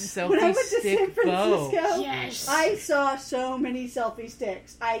attraction. not. Yeah. Selfie When I went to stick San Francisco, Yes. I saw so many selfie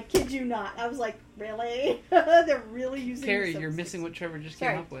sticks. I kid you not. I was like, really? They're really using. Carrie, selfie you're sticks. missing what Trevor just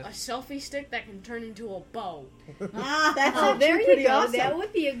Sorry. came up with. A selfie stick that can turn into a bow. Ah, that's Oh, actually there you pretty go. awesome. That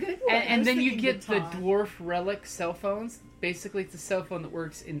would be a good one. And then you thinking get the baton. dwarf relic cell phones. Basically, it's a cell phone that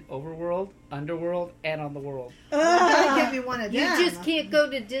works in Overworld, Underworld, and on the world. Gotta give me one of you them. just can't go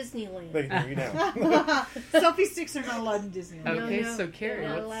to Disneyland. They know you now. Selfie sticks are not allowed in Disneyland. Okay, no, so Carrie, they're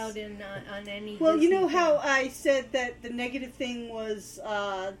not what's- allowed in on any. Well, you Disney know how thing. I said that the negative thing was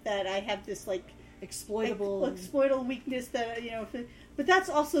that I have this like Exploitable. exploitable weakness that you know, but that's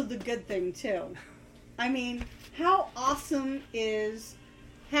also the good thing too. I mean, how awesome is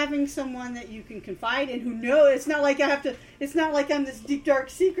having someone that you can confide in who knows? It's not like I have to. It's not like I'm this deep dark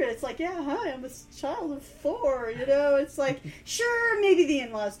secret. It's like, yeah, hi, I'm a child of 4. You know, it's like, sure, maybe the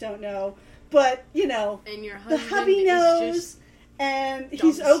in-laws don't know, but you know, And your the husband hubby is knows. just And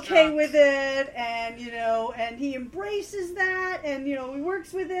he's okay dumbstruck. with it, and you know, and he embraces that, and you know, he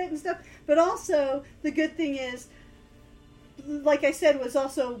works with it and stuff. But also, the good thing is, like I said, was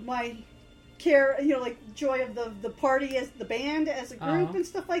also my care, you know, like joy of the party as the band as a group Uh-huh. and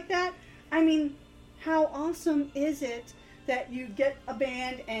stuff like that. I mean, how awesome is it that you get a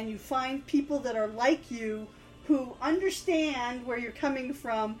band and you find people that are like you who understand where you're coming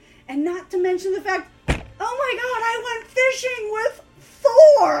from, and not to mention the fact, oh my god, I went fishing with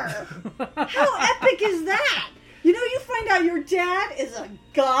Thor! How epic is that? You know, you find out your dad is a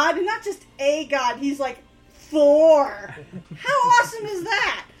god, and not just a god, he's like Thor. How awesome is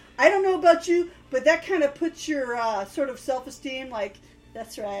that? I don't know about you, but that kind of puts your sort of self-esteem like,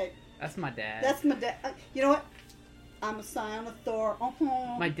 that's right, That's my dad. that's my dad. You know what? I'm a scion of Thor.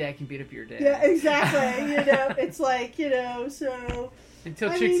 Uh-huh. My dad can beat up your dad. Yeah, exactly. You know, it's like, you know, so...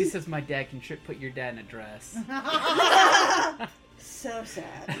 Until I Trixie mean- says my dad can put your dad in a dress. So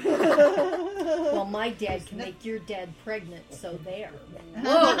sad. Well, my dad can make your dad pregnant, so there.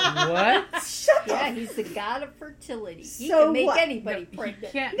 What? Shut Yeah, up. he's the god of fertility. He So can make what? anybody You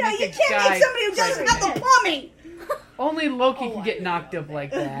pregnant. can't No, make you a can't guy make somebody who doesn't have pregnant. the plumbing Only Loki Oh, can I get know. knocked up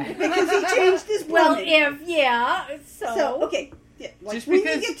like that. because he changed his Well, plumbing. so okay. Yeah, like Just when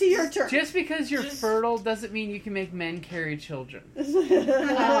because you get to your turn. Just because you're fertile doesn't mean you can make men carry children.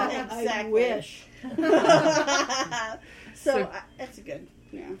 Exactly. I wish. So that's good.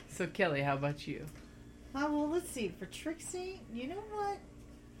 Yeah. So Kelly, how about you? Well, let's see. For Trixie, you know what?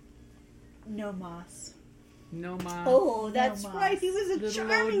 No moss. No mom. Oh, that's No right. He was a Little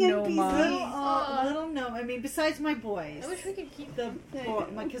charming old NPC. Noma. Little no. I mean, besides my boys. I wish we could keep The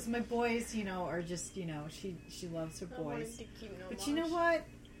because my boys, you know, are just, you know, she loves her I wanted boys. to keep no But you know moss. what?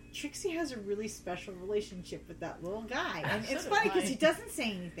 Trixie has a really special relationship with that little guy, and So it's do funny I. because he doesn't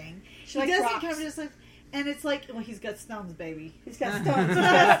say anything. She He likes doesn't rocks. come just like, and it's like, well, he's got stones, baby. He's got stones. He's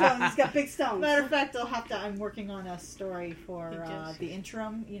got stones. He's got big stones. Matter of fact, I'm working on a story He for does. the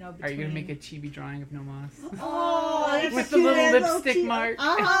interim. You know, Are between... you gonna make a chibi drawing of Nomos? Oh, that's With a the cute little little lipstick cute- mark.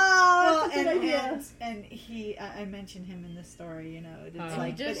 Well, that's a good idea. and he, I mentioned him in the story. You know, it's Oh.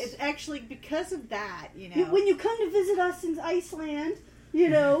 like, Just- but it's actually because of that. You know, When you come to visit us in Iceland, you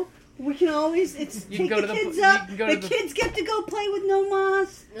know, we can always You take can go the to kids you up. can go The to kids get to go play with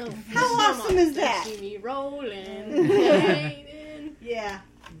Nomos. No, How awesome is that? See me rolling. Waiting. yeah.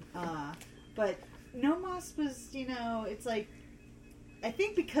 But Nomos was, you know, it's like, I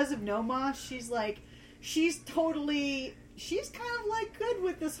think because of Nomos, she's kind of like good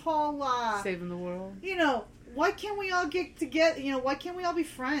with this whole, Saving the world. you know, why can't we all get together? You know, why can't we all be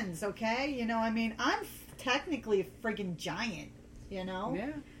friends? Okay, you know, I mean, I'm technically a friggin' giant. You know,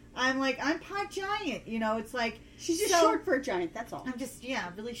 Yeah. I'm part giant. You know, it's like She's just so- short for a giant. That's all. I'm just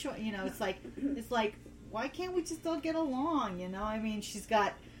really short. You know, it's like why can't we just all get along? You know, I mean, she's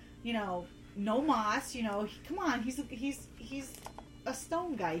got, you know, Nomos. You know, come on, he's a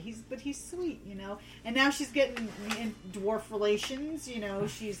stone guy. But he's sweet. You know, and now she's getting in dwarf relations. You know,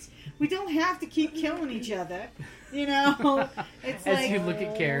 we don't have to keep killing each other. You know, it's As like you look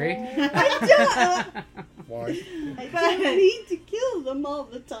at Carrie. I don't. Why? I But- don't need to kill them all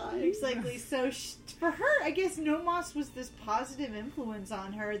the time. Exactly. So for her, I guess Nomos was this positive influence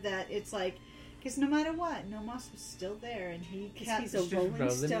on her that it's like, because no matter what, Nomos was still there, and he kept He's a Just rolling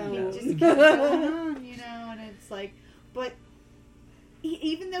rolling stone. it just kept going on, you know. And it's like, but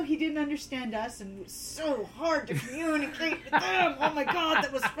even though he didn't understand us, and it was so hard to communicate with them, oh my god,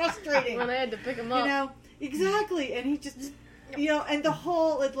 that was frustrating. When I had to pick him You up. know, exactly. And he just, you know, and the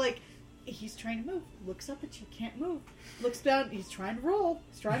whole, it's like, he's trying to move, looks up at you, can't move, looks down, he's trying to roll,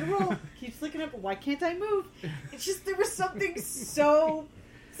 keeps looking up, why can't I move? It's just, there was something so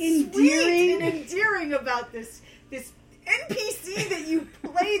Endearing. sweet and endearing about this NPC that you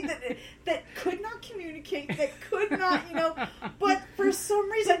played that could not communicate, that could not, you know, but for some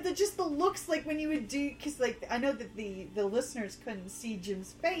reason, the looks, like when you would do, because like I know that the listeners couldn't see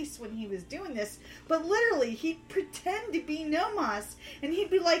Jim's face when he was doing this, but literally he'd pretend to be Nomos, and he'd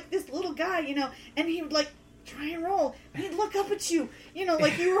be like this little guy, you know, and he would like try and roll, and he'd look up at you, you know,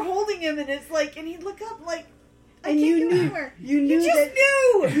 like you were holding him, and it's like, and he'd look up like, I And can't you go knew- anywhere. you knew just that-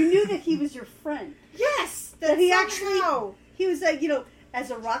 knew. You knew that he was your friend. Yes, That he somehow. he was like, you know,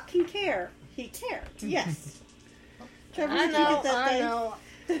 as a rock can care, he cared. Yes. Trevor, I did you get know, that I thing? know.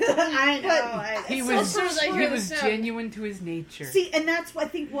 I know. He So was soon as I hear he the was sound- genuine to his nature. See, and that's I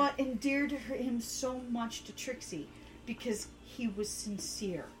think what endeared him so much to Trixie, because he was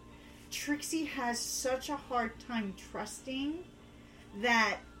sincere. Trixie has such a hard time trusting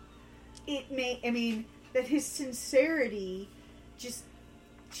that that his sincerity just,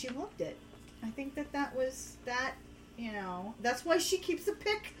 she loved it. I think that was that, you know, that's why she keeps a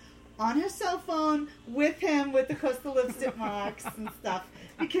pic on her cell phone with him with the coastal lipstick marks and stuff,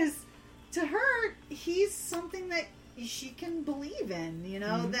 because to her, he's something that she can believe in, you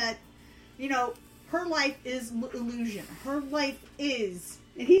know, that, you know, her life is illusion. Her life is,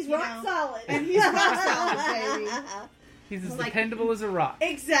 And he's You rock know, solid. and he's rock solid, baby. He's as like- dependable as a rock.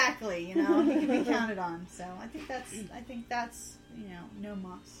 Exactly, you know, he can be counted on. So I think that's you know,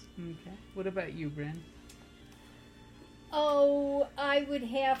 Nomos. Okay. What about you, Bryn? Oh, I would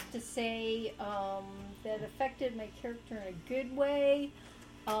have to say that affected my character in a good way.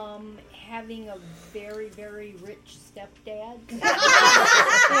 Having a very, very rich stepdad.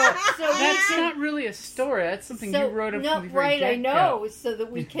 So That's not really a story. That's something you wrote up no, from the very right? I get-go. know, so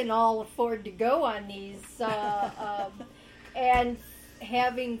that we can all afford to go on these, and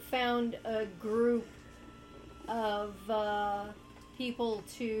having found a group of people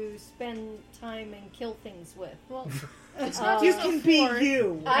to spend time and kill things with. Well, It's not You just can afford- be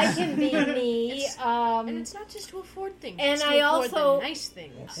you. I can be me. And it's not just to afford things. and it's to I afford also- the nice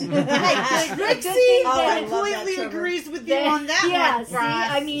things. Trixie Oh, I love that, completely Trevor. agrees with you on that yeah, one. see,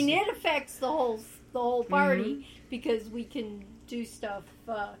 Frost. I mean, it affects the whole party because we can do stuff.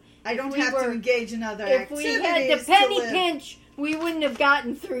 I if don't we have to were- engage in other If we activities had the to penny live. pinch, we wouldn't have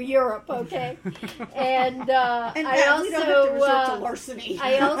gotten through Europe. Okay, and And I that, we don't have to resort to also larceny.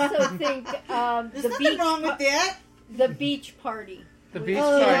 I also think There's the nothing beach wrong with that. the beach party. The was- beach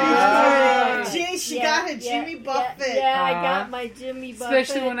Oh, party. yeah. Oh. Gee, she Yeah, got her yeah, Jimmy Buffett. Yeah, I Aw. got my Jimmy Buffett.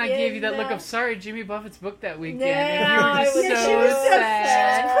 Especially when I gave you that look in, of sorry, Jimmy Buffett's booked that weekend. Yeah, and you I were was- just yeah, so she was so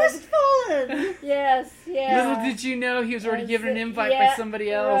sad. sad. crestfallen. Yes, yeah. Little did you know he was already As given an the- invite yeah, by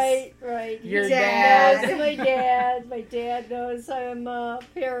somebody else? Right. Your He dad. knows my dad. My dad knows I'm a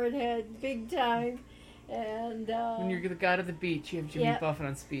parrot head big time. And When you're the god of the beach, you have Jimmy Yeah. Buffett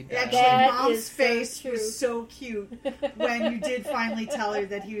on speed dial. Actually, That Mom's is so face true. was so cute when you did finally tell her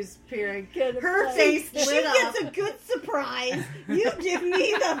that he was appearing. Gonna Her play. face She lit up. gets a good surprise. You give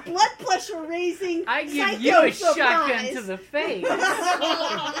me the blood pressure raising. I give psycho you a surprise. shotgun to the face.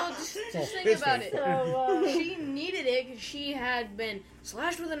 Well, just think his about face. it. So, She needed it because she had been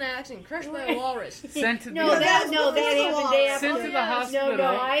slashed with an axe and crushed by a walrus. Sent to no, the that was happened after. Sent to the hospital.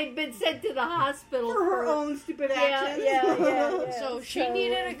 No, I'd been sent to the hospital For her own stupid Yeah, actions. yeah. So she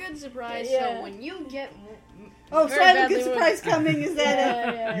needed a good surprise. yeah. So when you get Oh, so very I have a badly good surprise coming. Is that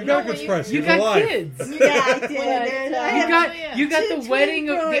it? Yeah, You No, got a good when you- surprise. You He's got alive. kids. Yeah, I did. But, I you have- You got yeah. you got Two the wedding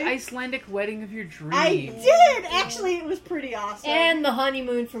of twin the boys. Icelandic wedding of your dreams. I did. Actually, it was pretty awesome. And the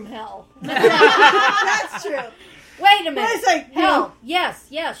honeymoon from hell. that's true. Wait a But minute. it's like, Hell. no, Yes.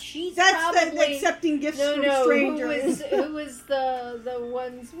 She's that's probably the accepting gifts from no. strangers. Who was the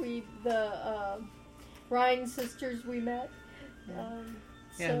ones Rhine sisters we met? Yeah,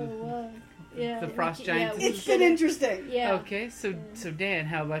 So yeah, the frost yeah, giants. we It's should- been interesting. Yeah, Okay, so Dan,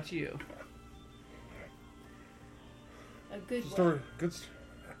 how about you? a good one. Story. Good.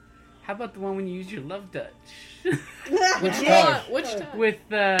 How about the one when you use your love touch Which Yeah. time? which time? with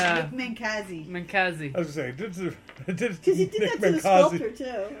Nick Mankazi. Mankazi? I was gonna say, I did Because he did Nick that to the Mankazi. sculptor,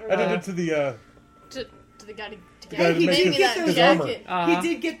 too. I did it to the To the guy to guy that he makes did his, get his those armor. He Uh-huh.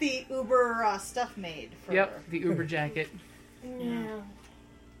 did get the Uber stuff made for Yep, the Uber jacket. Yeah.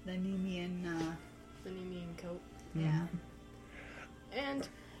 the Nemean. the Nemean coat. Yeah. And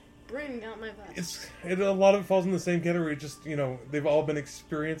Bryn got my vest. A lot of it falls in the same category. Just they've all been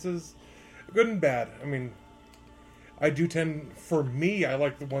experiences, good and bad. I mean, I do tend, for me, I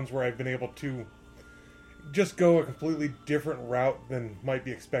like the ones where I've been able to just go a completely different route than might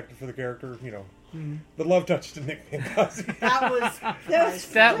be expected for the character. The love touch to Nick Mankazi. That was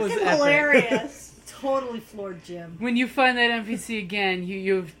That was freaking epic. hilarious. Totally floored Jim. When you find that NPC again,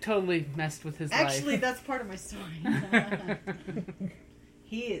 you've totally messed with his Actually, life. that's part of my story.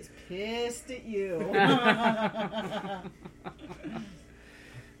 He is pissed at you.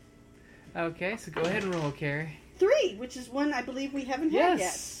 Okay, so go ahead and roll, Carrie. 3, which is one I believe we haven't had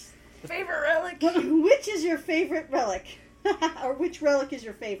Yes. Favorite relic? yet. Which is your favorite relic? Or which relic is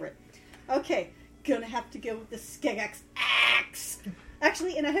your favorite? Okay, gonna have to go with the Skegax axe.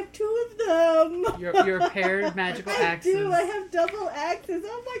 Actually, and I have 2 of them. Your paired magical I axes. do. I have double axes.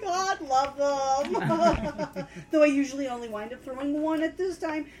 Oh my god, love them. Though I usually only wind up throwing 1 at this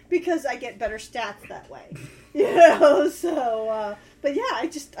time because I get better stats that way. So, but yeah,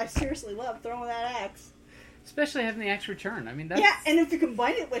 I seriously love throwing that axe. Especially having the axe return. I mean, that's... Yeah, and if you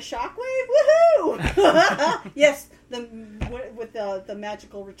combine it with Shockwave, woohoo! Yes, with the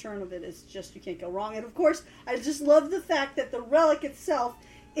magical return of it is just, you can't go wrong. And of course, I just love the fact that the relic itself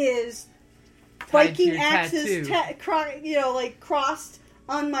is Tied to Viking your axes, tattoo. crossed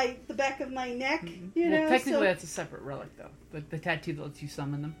on the back of my neck. Well, technically that's a separate relic, though. The tattoo that lets you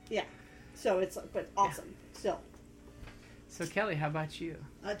summon them. So it's but awesome. Still, So, Kelly, how about you?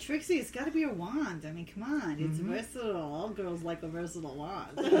 Trixie, it's got to be a wand. I mean, come on. It's versatile. All girls like a versatile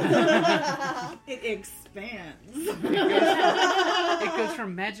wand. It expands. It goes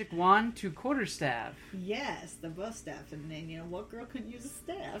from magic wand to quarterstaff. Yes, the bow staff. And then, what girl couldn't use a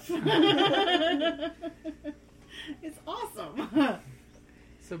staff? It's awesome.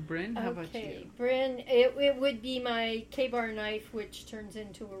 So, Bryn, how about you? Bryn, it would be my K-bar knife, which turns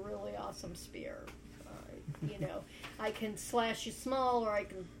into a really awesome spear. I can slash you small, or I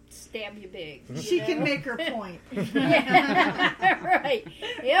can stab you big. She can make her point. Yeah, right.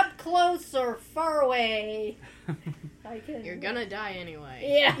 Up close or far away. I can. You're gonna die anyway.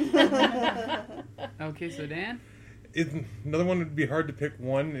 Yeah. Okay, so Dan? Another one would be hard to pick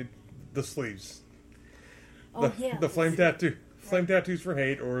one. The sleeves. Yeah. The flame tattoo. Flame tattoos for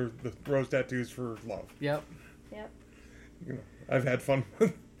hate, or the rose tattoos for love. Yep. I've had fun.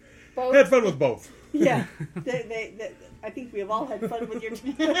 Both. Had fun with both. yeah. I think we have all had fun with your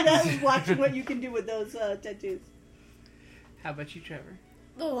watching what you can do with those tattoos. How about you, Trevor?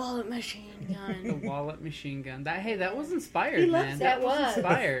 The wallet machine The gun. wallet machine gun. That was inspired, He man. loves That was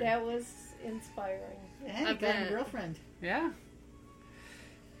inspired. That was inspiring. And I you got a bet. girlfriend. Yeah.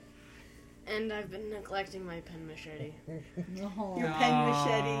 And I've been neglecting my pen machete. Oh, Your pen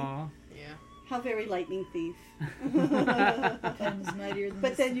machete. Aw. Yeah. How very lightning thief. pen's mightier than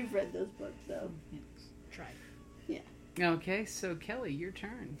But the then you've read those books, though. Try. Okay, so Kelly, your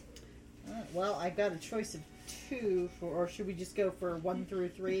turn. Well, I've got a choice of 2 or should we just go for 1 through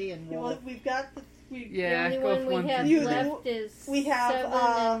 3 and roll? Well, we've got Yeah, the go only for one one we have through three. left is We have, 7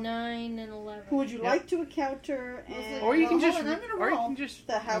 and 9 and 11. who would you Yep. like to encounter? And Or you can Well, just, hold on, I'm gonna or you roll. can just.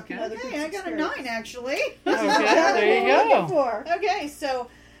 The how can okay. other groups Hey, I got a experience. 9 actually. Okay, That's there you what we're go. looking for. Okay, so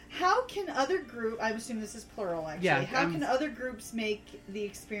how can other group? I assume this is plural, actually. Yeah, how can other groups make the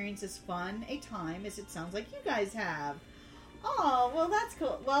experience as fun a time as it sounds like you guys have? Oh, well, that's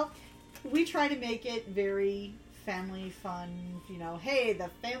cool. Well, we try to make it very family fun. You know, hey, the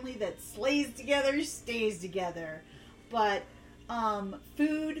family that slays together stays together. But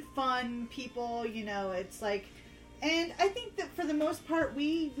food, fun, people. You know, it's like, and I think that for the most part,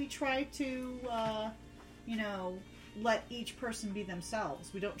 we try to, you know, let each person be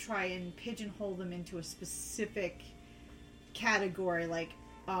themselves. We don't try and pigeonhole them into a specific category, like,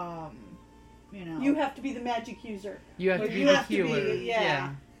 you know, You have to be the magic user. You have to Like, be you the have to be- healer. yeah.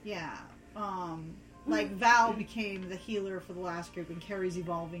 yeah, like Val became the healer for the last group, and Carrie's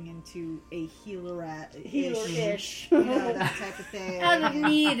evolving into a healer-ish, Healer-ish. you know, that type of thing. Out of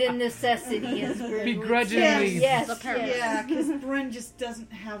need and necessity, as Bryn would Begrudgingly. say. Yes, The parallel. yes. Yeah, because Bryn just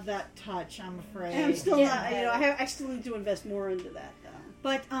doesn't have that touch, I'm afraid. And I'm still Yeah. not, I still need to invest more into that, though.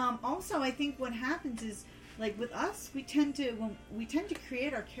 But also, I think what happens is, like with us, we tend to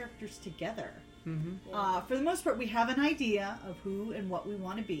create our characters together. Mm-hmm. For the most part, we have an idea of who and what we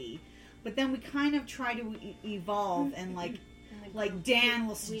want to be, but then we kind of try to evolve. And like Dan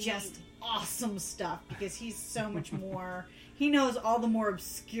will suggest awesome stuff because he's so much more. He knows all the more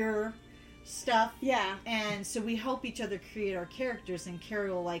obscure stuff. Yeah. And so we help each other create our characters. And Carrie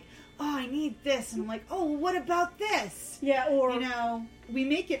will like, oh, I need this, and I'm like, oh, well, what about this? Yeah, or You know, we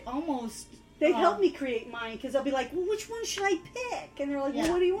make it almost. they help me create mine because I'll be like, well, which one should I pick? And they're like, well,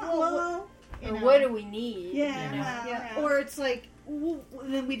 what do you want? Well, you Or know. what do we need? Yeah. you know? Yeah. Yeah. Or it's like, well,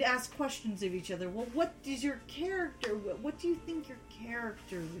 then we'd ask questions of each other. Well, what is your character? What do you think your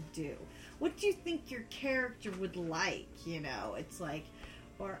character would do? What do you think your character would like? You know, it's like,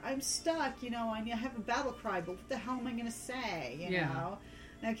 or I'm stuck. You know, I have a battle cry, but what the hell am I going to say? You Yeah. know,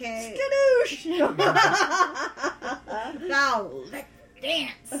 okay. Skadoosh! Val, let's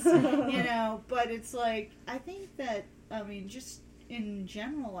dance. You know, but it's like, I think that, I mean, just in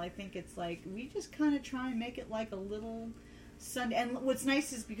general, I think it's like we just kind of try and make it like a little Sunday. And what's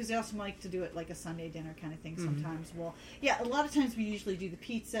nice is because I also like to do it like a Sunday dinner kind of thing sometimes. Well, yeah, a lot of times we usually do the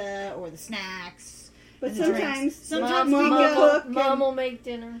pizza or the snacks. But and the drinks. sometimes, Sometimes Mom we will go. cook. Mom and- will make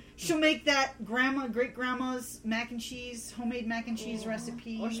dinner. She'll make that great grandma's mac and cheese, homemade mac and cheese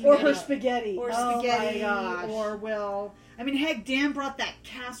recipe, or her spaghetti. or Oh, spaghetti, my gosh. or I mean, heck, Dan brought that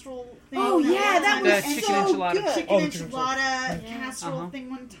casserole thing. Oh, yeah, that The was chicken so enchilada. good. chicken Oh, the chicken enchilada Yeah. casserole Uh-huh. thing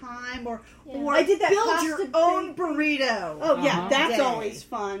one time, or Yeah. or I did that build pasta your thing. own burrito. Oh, yeah, Uh-huh. that's Day. always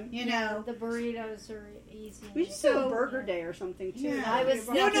fun. You know, The burritos are easy. We should So- do a burger day or something, too. Yeah. I was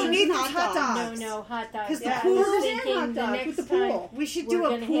no, thinking- Nathan's hot dogs. No, hot dogs. 'Cause the Yeah, I pool- was Burgers and thinking hot the dogs next with the time pool. we should we're do a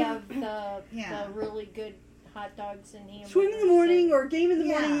gonna pool. have the Yeah. really good hot dogs and hamburgers. Swim in the morning and- or game in the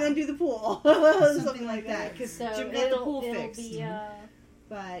morning Yeah. and then do the pool. Something like that. Because so Jim got the it'll, pool it'll fixed. be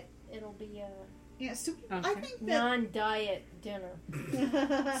But it'll be a yeah, so I Okay. think that non-diet dinner.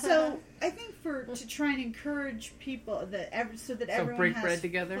 so I think to try and encourage people so that everyone break has bread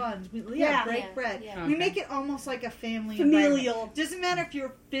together? fun. Yeah. Break Yeah, bread. yeah. We Okay. make it almost like a family Familial. environment. Doesn't matter if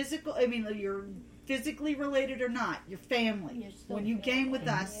you're physical. I mean, you're physically related or not. You're family. You're still When you game with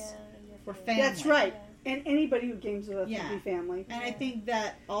family. us, Yeah, you're we're family. That's right. Yeah. And anybody who games with us Yeah. will be family. and I think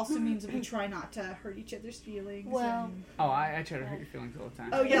that also means that we try not to hurt each other's feelings. Well- and- Oh, I try to hurt your feelings all the time.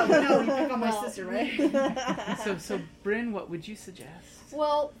 oh yeah, well, no, you pick on my Well, sister, right? So Bryn, what would you suggest?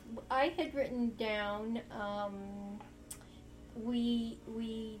 Well, I had written down we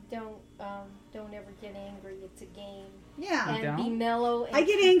don't ever get angry. It's a game, Yeah. and be don't? mellow. And I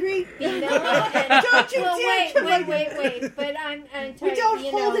get angry. Be mellow. And, Don't you well, dare! wait. But I'm We telling don't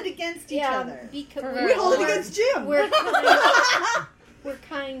you hold know, it against each yeah, other. because We hold it against Jim. we're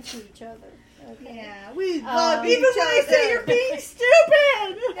kind to each other. Okay. Yeah, we love each Even when I other. say you're being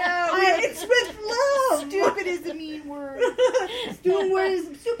stupid. It's with love. Stupid is a mean word.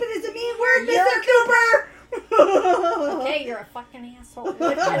 Stupid is a mean word, You're- Mr. Cooper. Okay, you're a fucking asshole. See,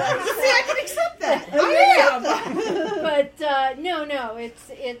 I can accept that. But no,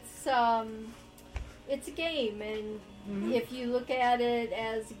 it's a game, and if you look at it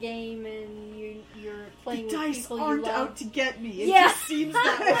as a game, and you're playing The with dice people you aren't love, out to get me. It Yeah. just seems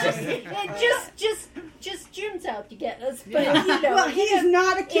that way. and just Jim's out to get us. But Yeah. you know, Well, he is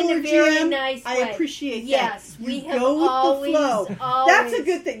not a killer, in a very Jim. nice I way. appreciate that. Yes, we You have go with always, the flow. always. That's a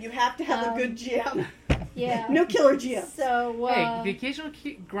good thing. You have to have a good Jim. Yeah. No killer GM. So Hey, the occasional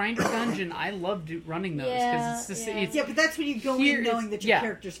grinder dungeon, I love running those Yeah, it's just yeah. it's Yeah, but that's when you go Here in is- knowing that your yeah,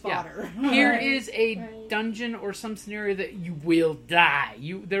 character's yeah. fodder. Here Right, is a right. dungeon or some scenario that you will die.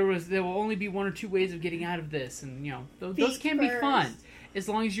 There will only be one or two ways of getting out of this, and those Feet can be fun first. as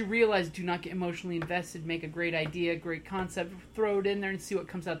long as you realize do not get emotionally invested. Make a great idea, great concept, throw it in there, and see what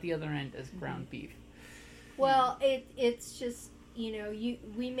comes out the other end as ground beef. Well, it's just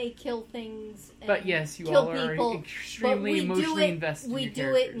we may kill things, and But yes, you kill all are people, extremely but emotionally invested. We in do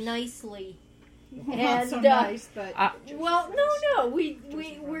your it characters. nicely. Not so And, nice, but Well, no,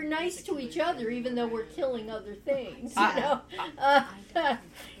 we're nice to each other, even though we're killing other things,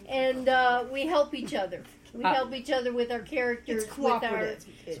 and we help each other. We help each other with our characters. it's cooperative.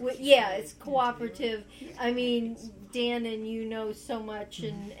 It's cooperative. I mean, Dan and you know so much,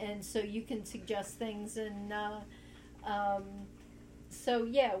 and so you can suggest things, and so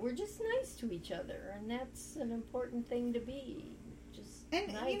yeah, we're just nice to each other, and that's an important thing to be. Just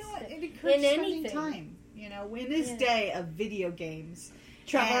And nice you know what? It in encourages spending anything. time. In this Yeah. day of video games,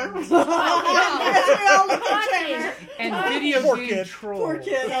 Trevor. and- We all look at Talking. Trevor. And video Poor game kid. trolls. Poor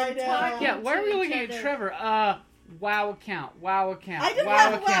kid. I know. Yeah, why are we to looking each at other. Trevor? WoW account. WoW account. I don't WoW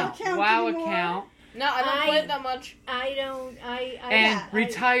have a WoW account. account WoW anymore. account. No, I don't play it that much. I don't. I And I-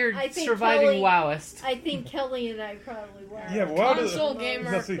 retired I think surviving Kelly- Wowist. I think Kelly and I probably were. Yeah, but WoW Console doesn't.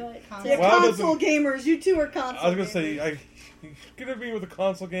 gamer. Let's see. But, Yeah, WoW Console gamers. You two are console I was gonna say, gamers. you're gonna be with a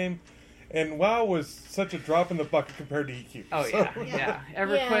console game, and WoW was such a drop in the bucket compared to EQ. Oh So- yeah, yeah.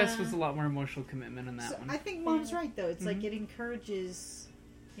 EverQuest Yeah. was a lot more emotional commitment in that So one. I think Mom's Yeah. right, though. It's like Mhm. it encourages,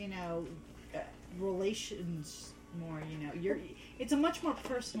 relations more. It's a much more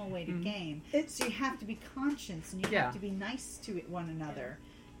personal way to Mhm. game. It's- So you have to be conscious and you Yeah. have to be nice to one another.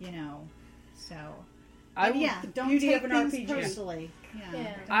 So I and would, yeah, don't beauty take of an things RPG. personally. Yeah, Yeah.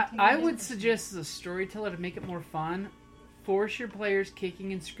 don't I, take I things would personally. suggest as a storyteller to make it more fun. Force your players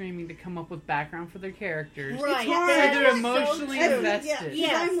kicking and screaming to come up with background for their characters. Right. hard. So That they're is so emotionally true. invested.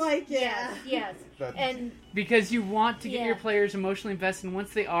 Yes. I'm like, Yes. That- And Because you want to get Yeah. your players emotionally invested, and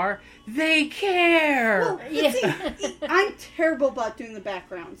once they are, they care! Well, Yeah. see, I'm terrible about doing the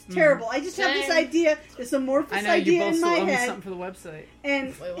backgrounds. Terrible. I just have this Same. idea, this I amorphous know you idea both in still my owe me head, something for the website. and,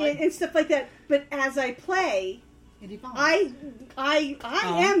 Wait, what? and stuff like that. But as I play, It evolves. I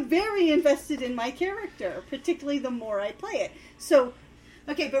am very invested in my character, particularly the more I play it. So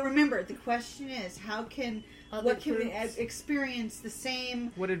Okay, but remember, the question is, how can Other what can we groups. experience the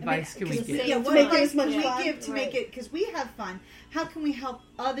same? What advice can we because give? Yeah, To what make it advice as much can we fun? give to make Right. it? Because we have fun. How can we help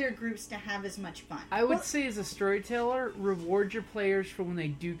other groups to have as much fun? I would Well- say, as a storyteller, reward your players for when they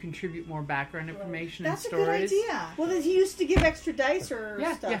do contribute more background information and That's a good stories. idea. well, then he used to give extra dice or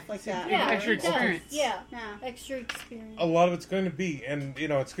Yeah, stuff yeah. like that. Yeah, yeah, extra it does. experience. Yeah. Yeah. Extra experience. A lot of it's going to be, and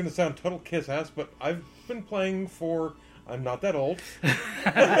it's going to sound total kiss ass, but I've been playing for. I'm not that old,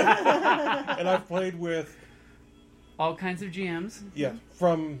 and I've played with All kinds of GMs.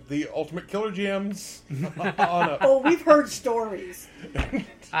 from the Ultimate Killer GMs on up. Oh, we've heard stories.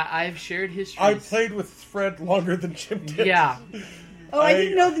 I've shared histories. I played with Fred longer than Jim did. Yeah. Oh, I I-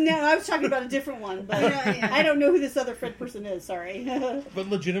 didn't know the name. I was talking about a different one, but Yeah. I don't know who this other Fred person is. Sorry. But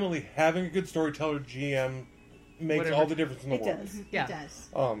legitimately, having a good storyteller GM makes Whatever. all the difference in the It world. does. Yeah. It does.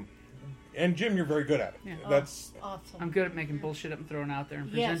 And Jim, you're very good at it. Yeah. That's Awesome. I'm good at making bullshit up and throwing it out there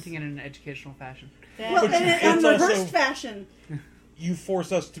and Yes. presenting it in an educational fashion. That- Well, But and it's in the also- reversed fashion, you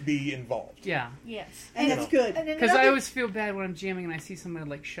force us to be involved. Yeah. yes. and You it's know. good. And Because I another- always feel bad when I'm jamming and I see somebody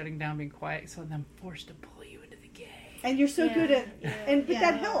like shutting down, being quiet, so I'm forced to pull you into the game. And you're so Yeah, good at, yeah. and but Yeah.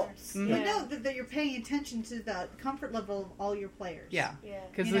 that helps. Mhm. But Yeah. no, that you're paying attention to the comfort level of all your players. Yeah. Yeah.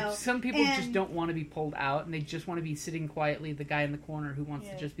 Because You know, some people just and- don't want to be pulled out, and they just want to be sitting quietly, the guy in the corner who wants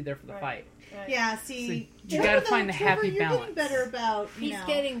Yeah. to just be there for the Right. fight. Right. Yeah, see, So you Trevor, gotta though, find the Trevor, happy you're balance. getting better about, He's know.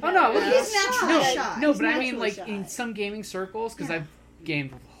 getting Oh better. no, Well, he's naturally shy. shy. No, He's but I mean, naturally like shy. in some gaming circles, because Yeah. I've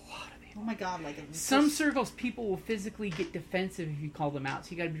gamed with a lot of people. Oh my god, like Some circles, people will physically get defensive if you call them out.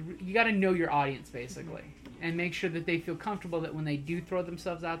 So you got to know your audience basically, and make sure that they feel comfortable that when they do throw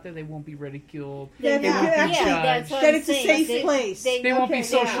themselves out there, they won't be ridiculed. Yeah, They won't be actually, judged. that's what that I'm it's a saying. safe place. They won't be Okay,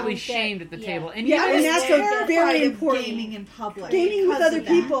 socially yeah. shamed at the Yeah. table. And Yeah, you and know, that's terrified very of important. gaming in public. Gaming with because other of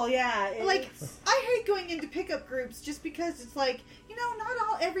that. people, yeah. Like, I hate going into pickup groups just because it's like,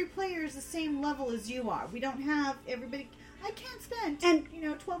 not every player is the same level as you are. We don't have everybody. I can't spend,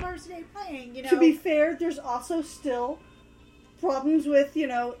 And- 12 hours a day playing, to be fair, there's also still problems with,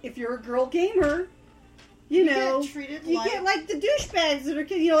 if you're a girl gamer, you get treated you like... get like the douchebags that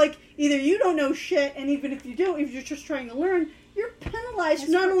are, like either you don't know shit, and even if you do, if you're just trying to learn, you're penalized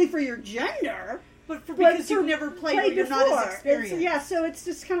That's not right. only for your gender, but but because for you've never played or played you're not before. as experienced. Yeah, so it's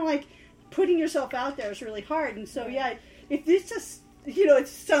just kind of like, putting yourself out there is really hard. And so, yeah, if this just, it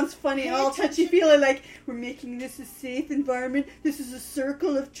sounds funny and all touchy-feely, like, we're making this a safe environment, this is a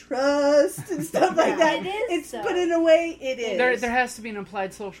circle of trust and stuff like that. It is, But in a way, it is. There has to be an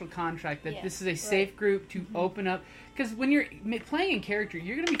implied social contract that this is a safe group to open up. Because when you're playing in character,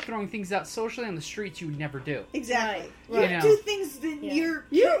 you're going to be throwing things out socially on the streets you would never do. Exactly. Right. You You know. do things that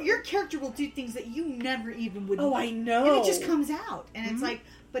your character will do things that you never even would. Oh, I know. And it just comes out, and it's like,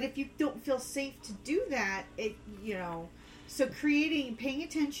 but if you don't feel safe to do that, so paying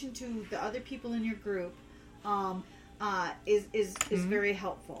attention to the other people in your group, is very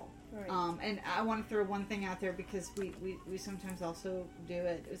helpful. Right. And I want to throw one thing out there because we sometimes also do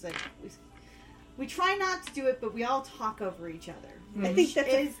it. It's like we try not to do it, but we all talk over each other. I think that's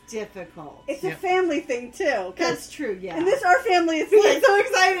is difficult. It's a family thing, too. 'cause- That's true, yeah. And our family is like so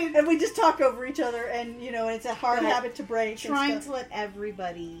excited, and we just talk over each other, and it's a hard habit to break. Trying to let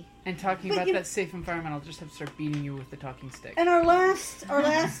everybody. And talking But about that safe environment, I'll just have to start beating you with the talking stick. And our last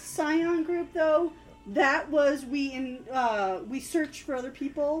Scion group, though, that was we searched for other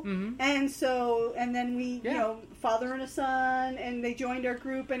people, and then we father and a son, and they joined our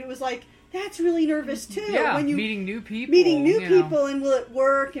group, and it was like. That's really nervous too. Yeah, when you meeting new people. People, and will it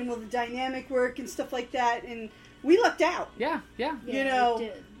work, and will the dynamic work, and stuff like that. And we lucked out. Yeah. Yeah, it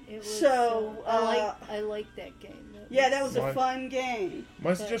did. It was, so I liked that game. That was a fun game.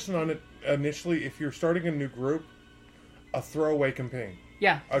 My suggestion on it initially, if you're starting a new group, a throwaway campaign.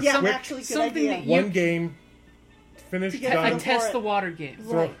 Yeah. A Yeah, quick actually, good something idea. that one game, finished, To get done. A feel test for the it. water game.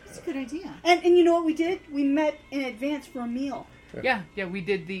 Right. It's a good idea. And you know what we did? We met in advance for a meal. Yeah, we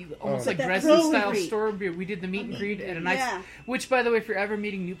did the almost like That Dresden throw style and greet. store beer. We did the meet and greet at a nice. Yeah. Which, by the way, if you're ever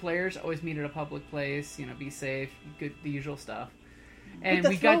meeting new players, always meet at a public place. Be safe, good, the usual stuff. And the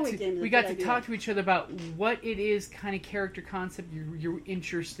we got throwaway game is to a we got good to idea. talk to each other about what it is kind of character concept you're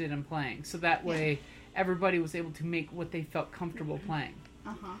interested in playing. So that way, everybody was able to make what they felt comfortable playing.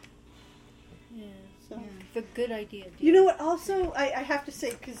 Yeah, So. it's a good idea. Dude. You know what? Also, I have to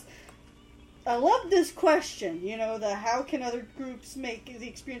say, because I love this question. The how can other groups make the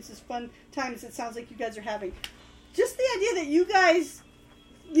experiences fun times it sounds like you guys are having. Just the idea that you guys,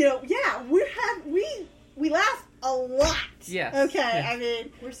 we laugh a lot. Yes. Okay. Yeah. I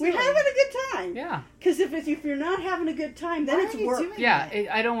mean, We're we're silly. having a good time. Yeah. Because if you're not having a good time, then Why it's are you work. doing Yeah,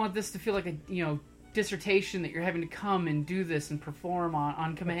 that? I don't want this to feel like a dissertation that you're having to come and do this and perform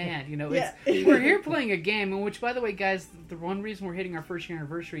on command. Yeah. We're here playing a game, in which, by the way, guys, the one reason we're hitting our first year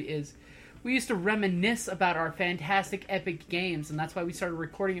anniversary is we used to reminisce about our fantastic epic games, and that's why we started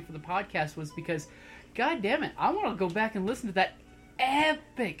recording it for the podcast, was because, god damn it, I want to go back and listen to that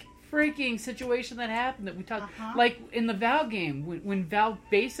epic freaking situation that happened that we talked, like in the Val game, when Val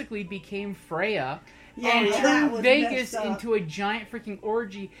basically became Freya. Yeah, And that turned was Vegas messed up. into a giant freaking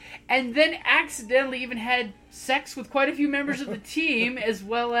orgy, and then accidentally even had sex with quite a few members of the team, as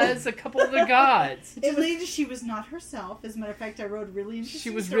well as a couple of the gods. She was not herself. As a matter of fact, I wrote a really interesting She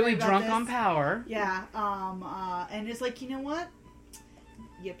was story really about drunk this. on power. Yeah, and it's like, you know what?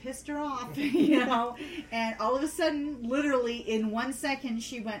 You pissed her off, and all of a sudden, literally in 1 second,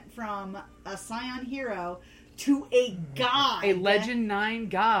 she went from a Scion hero to a god. A Legend 9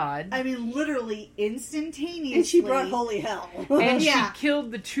 god. I mean, literally instantaneously. And she brought holy hell. And Yeah. she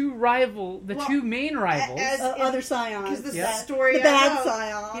killed the two main rivals. Other Scions. Because this Yeah. is a story The bad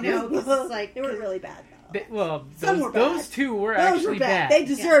I wrote, Scions. because it's like they were really bad, though. Well, Some were those bad. two were Those actually were bad. bad. They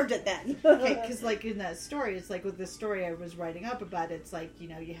deserved it then. because like in that story, it's like with the story I was writing up about, it's like, you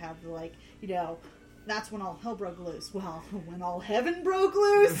have that's when all hell broke loose. Well, when all heaven broke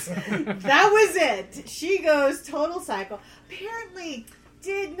loose, that was it. She goes total psycho. Apparently,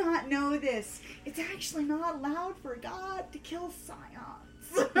 did not know this. It's actually not allowed for God to kill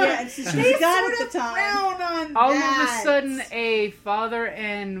scions. Yeah, and so They she's got sort at of the time. frown on All that. of a sudden, a father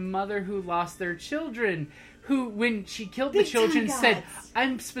and mother who lost their children, who, when she killed the Big time children, said, gods.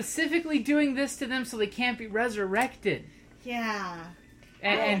 I'm specifically doing this to them so they can't be resurrected. Yeah.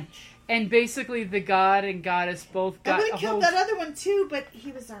 And basically the god and goddess both I got would a have whole... killed that other one too, but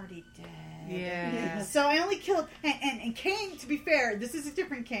he was already dead. Yeah. So I only killed and Cain. To be fair, this is a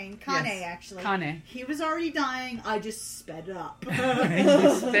different Cain. Kane, Yes. actually. Kane. He was already dying. I just sped up. You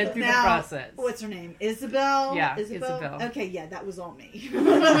sped through the process. What's her name? Isabel. Yeah, Isabel. Isabel. Okay, yeah, that was all me.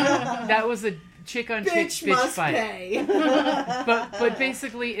 That was a chick-on-chick Bitch bitch must fight. pay. But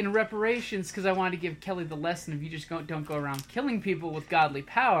basically, in reparations, because I wanted to give Kelly the lesson of you just don't go around killing people with godly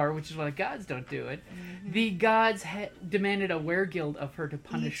power, which is why the gods don't do it. Mm-hmm. The gods demanded a weregild of her to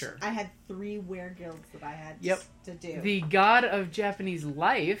punish her. I had 3 wereguilds that I had Yep. to do. The god of Japanese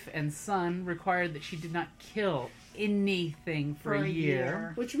life and sun required that she did not kill anything for a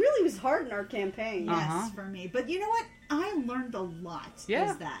year. Which really was hard in our campaign. Yes, Uh-huh. for me. But you know what? I learned a lot Yeah.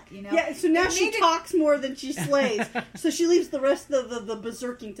 as that, you know? Yeah, so now It she made it- talks more than she slays. So she leaves the rest of the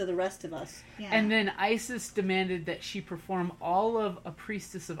berserking to the rest of us. Yeah. And then Isis demanded that she perform all of a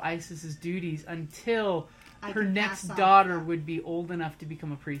priestess of Isis's duties until I her can next pass on. daughter would be old enough to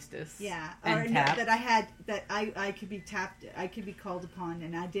become a priestess. Yeah, And or no, tap. that I had that I could be tapped, I could be called upon,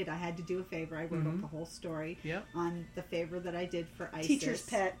 and I did. I had to do a favor. I wrote up the whole story Yep. on the favor that I did for Isis. Teacher's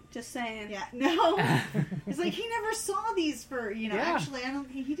pet. Just saying. Yeah, no, it's like he never saw these for Yeah. Actually, I don't.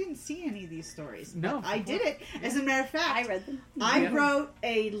 He didn't see any of these stories. No, but I did it. As a matter of fact, I read them. I Yeah. wrote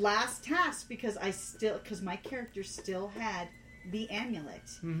a last task because my character still had the amulet.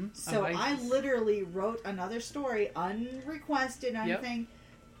 Mhm. So Of I Isis. literally wrote another story, unrequested, anything,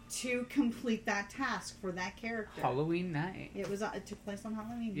 to complete that task for that character. Halloween night. It took place on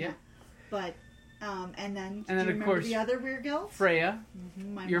Halloween. Yeah. Yeah, but and then And then, do you of remember course, the other rear girls? Freya,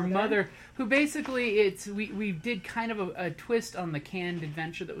 My your mother, who basically we did kind of a twist on the canned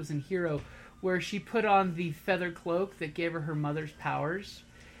adventure that was in Hero, where she put on the feather cloak that gave her mother's powers,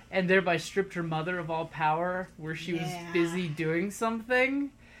 and thereby stripped her mother of all power, where she was Yeah. busy doing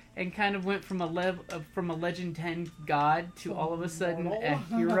something, and kind of went from a Legend 10 god to all of a sudden a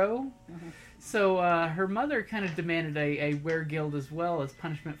hero. So her mother kind of demanded a weregild as well as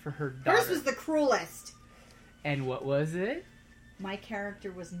punishment for her daughter. Hers was the cruelest. And what was it? My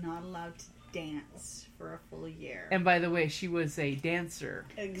character was not allowed to dance for a full year. And by the way, she was a dancer.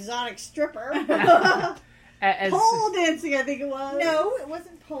 Exotic stripper. As Pole dancing, I think it was. No, it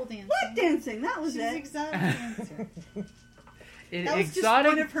wasn't pole dancing. What dancing? That was She was it. exotic dancer. an That was just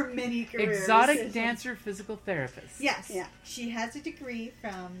one of her many careers. exotic dancer physical therapist. Yes. Yeah. She has a degree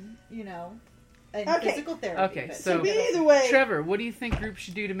from, in Okay. physical therapy. Okay, but- so- But either way. Trevor, what do you think groups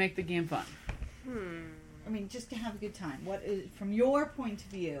should do to make the game fun? I mean, just to have a good time. What is, from your point of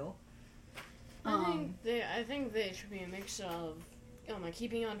view? I think they should be a mix of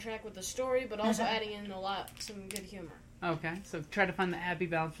keeping on track with the story, but also adding in some good humor. Okay, so try to find the happy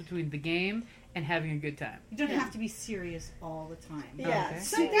balance between the game and having a good time. You don't have to be serious all the time. Yeah, Okay.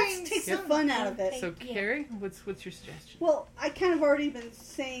 sometimes take the fun out of it. So, Yeah. Carrie, what's your suggestion? Well, I kind of already been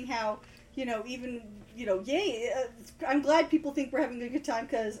saying how, I'm glad people think we're having a good time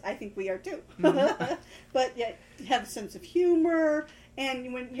because I think we are too. But yet, have a sense of humor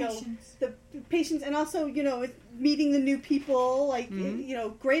and when Patience. the patience, and also meeting the new people, like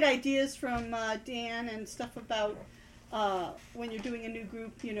great ideas from Dan and stuff about when you're doing a new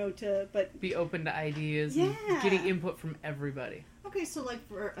group, Be open to ideas Yeah. and getting input from everybody. Okay, so like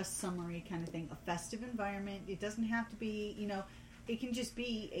for a summary kind of thing, a festive environment. It doesn't have to be, it can just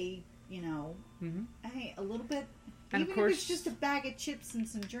be hey, a little bit, And of even course- if it's just a bag of chips and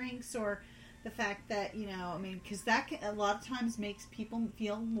some drinks, or the fact that because that a lot of times makes people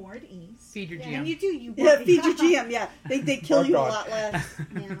feel more at ease. Feed your And GM. you do, you yeah, want- feed your GM. Yeah, they kill Oh, you a God. lot less.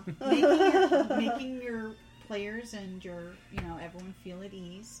 Yeah. making your players and your everyone feel at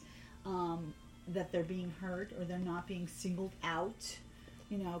ease, that they're being heard or they're not being singled out.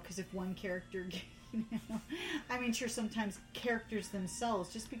 Because if one character, I mean, sure, sometimes characters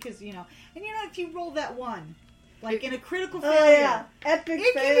themselves, just because and if you roll that one, like in a critical Oh failure, yeah, epic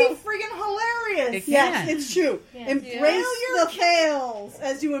it fail. can be friggin' hilarious. It Yes, can. it's true. Yeah. Embrace Failure the fails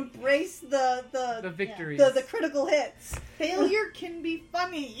as you embrace the The victories. the critical hits. Failure can be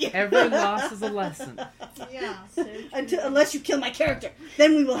funny. Every loss is a lesson. Yeah. Unless you kill my character,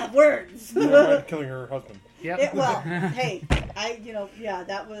 then we will have words. Right, killing her husband. Yep. Well, hey,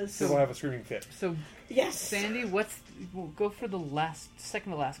 that was She'll have a screaming fit. So, yes. Sandy, we'll go for the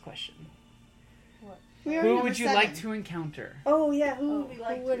second to last question. We already Who have would a you second. like to encounter? Oh yeah, who would we Who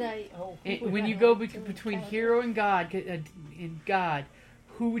like? would to? I? When you go between hero and God,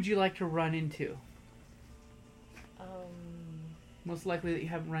 who would you like to run into? Most likely that you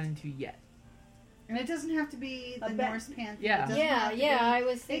haven't run into yet. And it doesn't have to be the A bet. Norse Panther. Yeah. It doesn't Yeah, have to yeah. be- I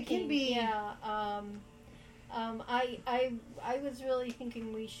was It thinking. can be. Yeah. I was really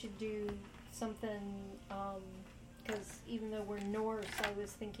thinking we should do something because even though we're Norse, I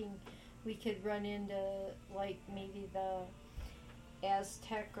was thinking we could run into like maybe the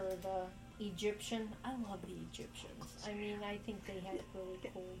Aztec or the Egyptian. I love the Egyptians. I mean, I think they had really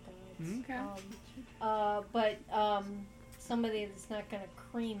cool gods. Okay. But somebody that's not going to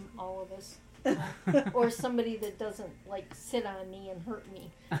cream all of us. Or somebody that doesn't like sit on me and hurt me.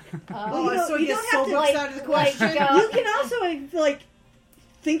 So you you don't so have to, books like- out of the like, question. You can also like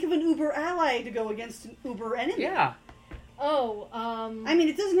think of an Uber ally to go against an Uber enemy. Yeah. I mean,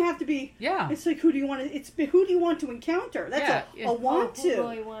 it doesn't have to be. Yeah. It's like who do you want to? It's who do you want to encounter? That's a want who to, do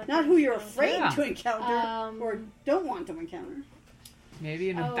I want not to who you're encounter? afraid Yeah. to encounter or don't want to encounter. Maybe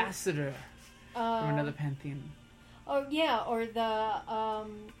an ambassador from another pantheon. Oh yeah, or the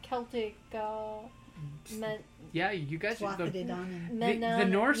Celtic. Yeah, you guys. The Swathidanan.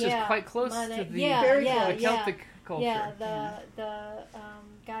 Norse is quite close to the, Very the close. Celtic culture. Yeah, the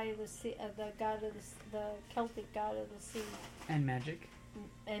guy of the sea, the god of the Celtic god of the sea, And magic.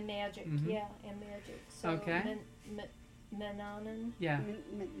 and magic. Mhm. Yeah, and magic. So Okay. Menanan. Yeah.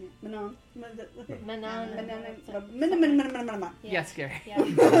 Manon. Menanan. Yes, Gary. Yeah.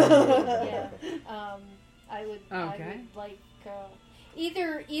 Yeah. I would like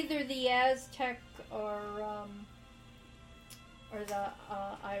either the Aztec or the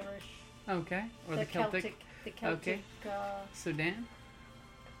Irish. Okay. Or the Celtic. The Celtic. So Dan?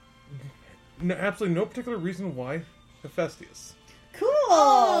 No, absolutely no particular reason why Hephaestus. Cool.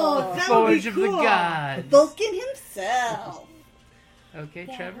 Oh, that would be Forge of cool. the Gods. Vulcan himself. Okay,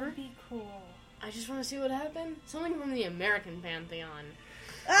 That Trevor? would be cool. I just want to see what happened. Something from the American pantheon.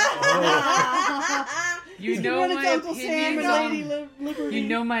 You He's know running my to Uncle Sam opinion and Lady on, Liberty. you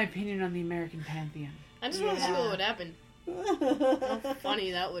know my opinion on the American pantheon. I just want to see what would happen. How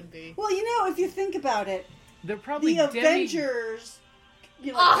funny that would be. Well, you know, if you think about it, They're probably the Avengers,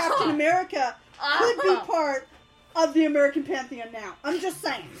 Captain America, could be part of the American pantheon now. I'm just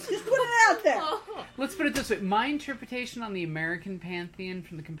saying. Just put it out there. Let's put it this way. My interpretation on the American pantheon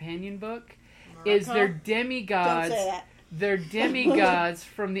from the companion book is they're demigods. Don't say that. They're demigods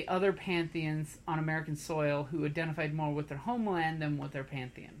from the other pantheons on American soil who identified more with their homeland than with their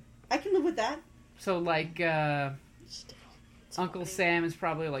pantheon. I can live with that. So, like, Uncle Sam is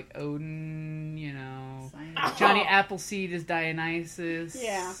probably like Odin, you know. Johnny Appleseed is Dionysus.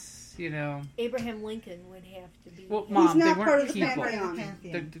 Yeah. You know. Abraham Lincoln would have to be. Well, Mom, not they part weren't of the people.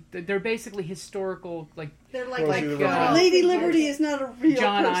 pantheon. They're basically historical, like They're Rosie like the Lady Liberty is not a real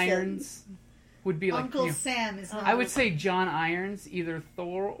John person. Irons would be like. Uncle You know, Sam is not. I would say John Irons, either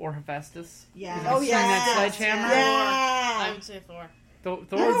Thor or Hephaestus. Yeah. Oh, Swing yeah. that sledgehammer. Yeah. I would say Thor. Thor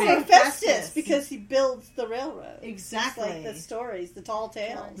No, would be. Hephaestus, Hephaestus. because he builds the railroad. Exactly. It's like the stories, the tall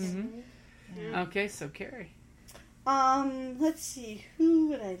tales. Mhm. Okay, so Carrie. Let's see. Who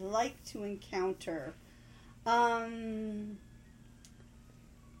would I like to encounter?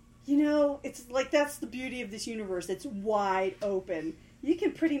 You know, it's like that's the beauty of this universe. It's wide open. You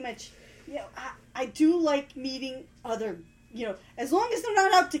can pretty much, you know, I do like meeting other, you know, as long as they're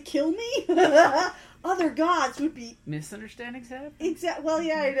not out to kill me, other gods would be Misunderstandings happen? Well,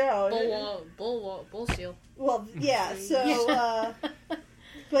 yeah, I know. Bull seal. Well, yeah. So,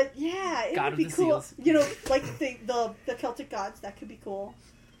 but yeah, it God would be of the cool. seals. You know, like the Celtic gods. That could be cool.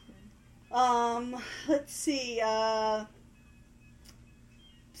 Let's see.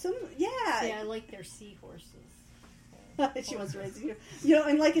 See, I like their seahorses. she wants to raise you know,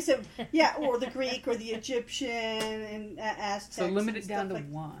 and like I said, yeah, or the Greek or the Egyptian and Aztecs. So limit and it down to stuff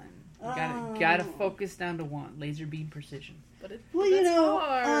like- one. Oh. Gotta focus down to one. Laser beam precision. But Well, you that's know,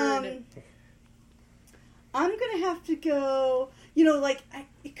 hard. I'm gonna have to go. You know, like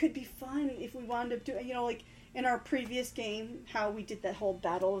it could be fun if we wound up doing. You know, like in our previous game, how we did that whole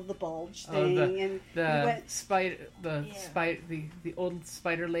Battle of the Bulge thing, and we went. The old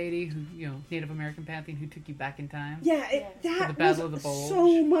spider lady who, you know, Native American pantheon who took you back in time. Yeah, For the that Battle of was the Bulge.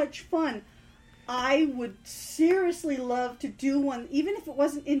 so much fun. I would seriously love to do one, even if it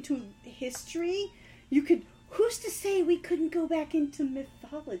wasn't into history. You could. Who's to say we couldn't go back into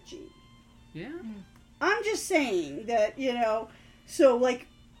mythology? Yeah. I'm just saying that, you know. So like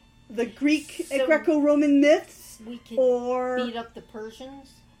the Greek, So- Greco-Roman myths, We could or beat up the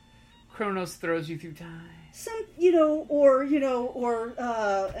Persians. Kronos throws you through time. some, or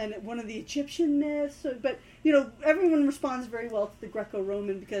and one of the Egyptian myths. So, but you know, everyone responds very well to the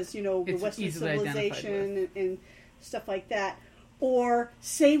Greco-Roman because you know the It's Western easily identified civilization and stuff like that. Or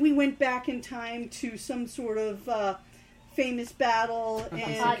say we went back in time to some sort of famous battle Okay,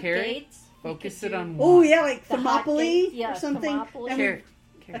 and so Hot Carrie, dates. We Focus could it do- on one. oh yeah, like The hot Thermopylae date, yeah, or something. Thermopylae. And we- Carrie,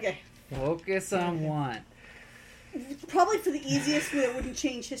 okay. Focus on one. Probably for the easiest that wouldn't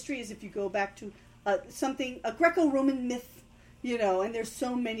change history is if you go back to a Greco-Roman myth, you know, and there's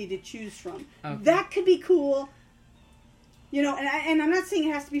so many to choose from. Okay. That could be cool, you know. And I'm not saying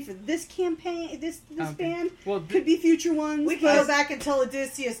it has to be for this campaign, this Okay. band. Well, Could be future ones. We can but- go back and tell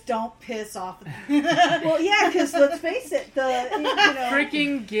Odysseus, don't piss off. Well, yeah, because let's face it,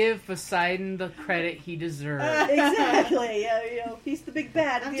 freaking give Poseidon the credit he deserves. exactly. You know, he's the big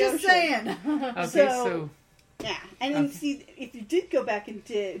bad. of I'm the just ocean. saying. Okay, so- so Yeah, and then Okay. see if you did go back and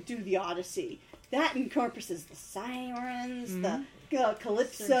do the Odyssey, that encompasses the Sirens, the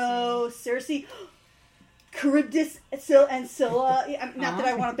Calypso, Circe, Charybdis, and Scylla. Not that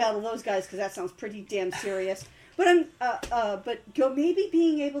I want to battle those guys because that sounds pretty damn serious. But maybe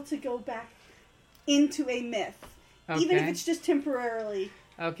being able to go back into a myth, even if it's just temporarily.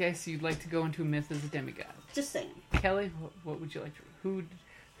 Okay, so you'd like to go into a myth as a demigod. Just saying. Kelly, what would you like to?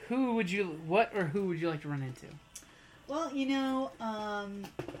 Who would you like to run into? Well,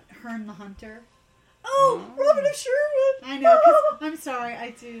 Hearn the Hunter. Oh, Robin of Sherwood! I know, 'cause I'm sorry,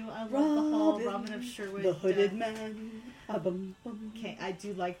 I do. I love the whole Robin of Sherwood. The Hooded Man. Okay, I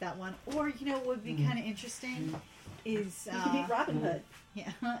do like that one. Or, what would be kind of interesting is... You could meet Robin Hood.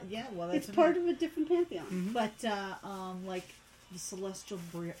 Yeah, well, that's It's part of a different pantheon. Mm-hmm. But, like, the celestial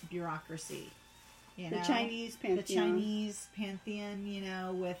bureaucracy. The Chinese pantheon. The Chinese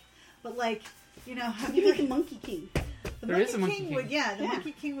pantheon, with... But, like, have You you meet the Monkey King. The There is a Monkey King. The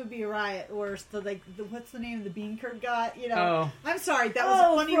Monkey King would be a riot. Or, what's the name of the bean curd guy? Oh. I'm sorry, that was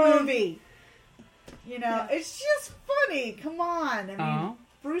a funny movie. It's just funny. Come on. I mean,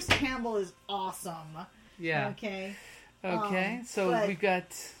 Bruce Campbell is awesome. Yeah. Okay. So but- we've got...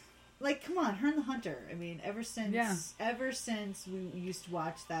 Like, come on, Hearn the Hunter. I mean, ever since we used to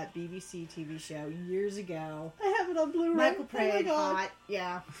watch that BBC TV show years ago. I have it on Blu-ray. Michael Oh my Praed, God. hot,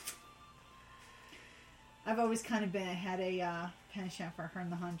 yeah. I've always kind of had a penchant for Hearn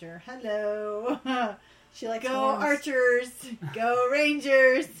the Hunter. Hello. She likes Go horns. Archers. Go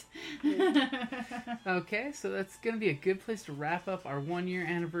Rangers. Okay, so that's going to be a good place to wrap up our 1-year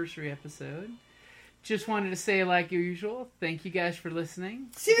anniversary episode. Just wanted to say, like usual, thank you guys for listening.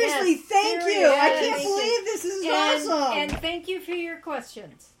 Seriously, Yes, thank you. seriously. I can't Thank believe this is And, awesome. and thank you for your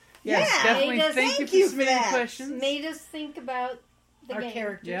questions. Yes, Yeah, definitely. made us- Thank you thank for you for submitting that. questions. Made us think about the Our game.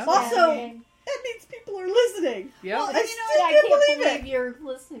 characters. Yeah. Also, The game. that means people are listening. Yep. Well, And I you know, still I can't can't believe believe it. you're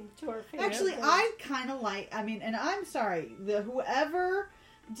listening to our favorite. Actually, I kind of like. I mean, and I'm sorry. Whoever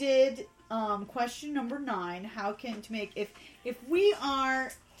did question number 9, how can to make if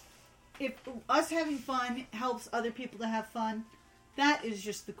us having fun helps other people to have fun, that is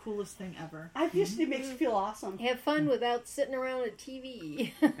just the coolest thing ever. It makes me feel awesome. have fun without sitting around a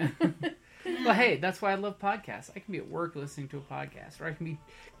TV. Well, hey, that's why I love podcasts. I can be at work listening to a podcast, or I can be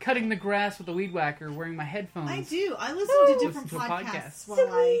cutting the grass with a weed whacker wearing my headphones. I do. I listen to different Listen to a podcasts podcast.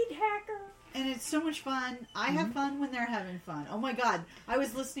 while I. hacker. And it's so much fun. I have fun when they're having fun. Oh my god. I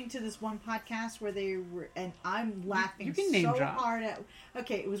was listening to this one podcast where they were, and I'm laughing You can name so drop. hard at.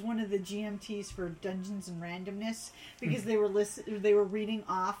 Okay, it was one of the GMTs for Dungeons and Randomness because they were reading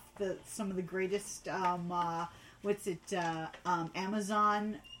off some of the greatest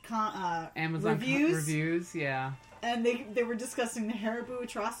Amazon reviews, yeah. and they were discussing the Haribo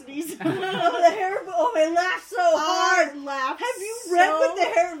atrocities. The Haribo. Oh, I laughed so hard. I laughed. Have you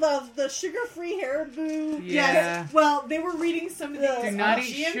read what the sugar-free Haribo? Yeah. Yes. Well, they were reading some of these Do not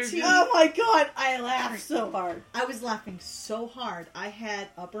eat GMT. sugar. Oh my god, I laughed so hard. I was laughing so hard. I had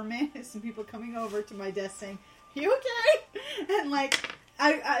upper management and people coming over to my desk saying, "You okay?" And like,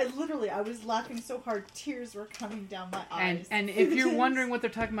 I literally, I was laughing so hard, tears were coming down my eyes. And if you're wondering what they're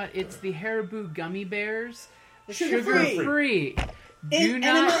talking about, it's the Haribo gummy bears. Sugar-free. Sugar-free. Do In-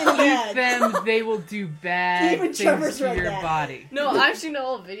 not enema in eat bag. them. They will do bad Even things Trevor's to read your that. body. No, I've seen a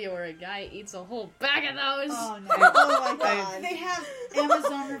whole video where a guy eats a whole bag of those. Oh no! Oh my god. They have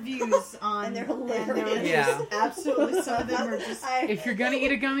Amazon reviews on, And they're hilarious. Yeah. just absolutely. Some of them are just. If you're gonna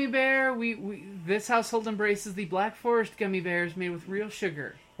eat a gummy bear, this household embraces the Black Forest gummy bears made with real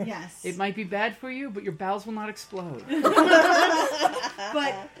sugar. Yes. It might be bad for you, but your bowels will not explode.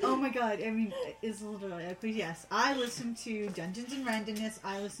 But oh my god, I mean, it's literally like, but yes, I listen to Dungeons and Randomness.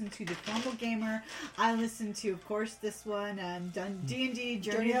 I listen to The Fumble Gamer. I listen to, of course, this one, D&D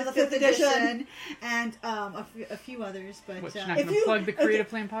Journey of the Fifth Edition, and a few others. But What, you're not If gonna you- plug the Creative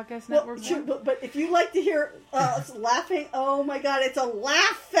Plan Podcast Network? Well, sure, now? but if you like to hear us laughing, oh my god, it's a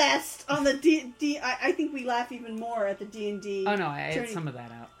laugh fest on the D. I think we laugh even more at the D&D. Oh no, I ate Journey- some of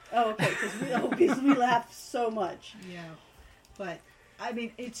that out. Oh, okay, because we laugh so much. yeah, but I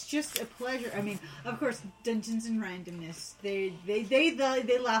mean, it's just a pleasure. I mean, of course, Dungeons and Randomness. They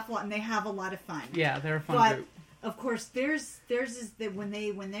laugh a lot and they have a lot of fun. Yeah, they're a fun But group. of course, theirs is that when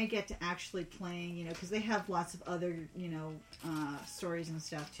they get to actually playing, because they have lots of other stories and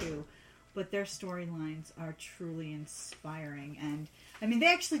stuff too, but their storylines are truly inspiring. And I mean, they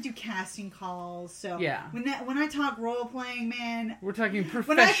actually do casting calls. So Yeah. when I talk role playing, man, We're talking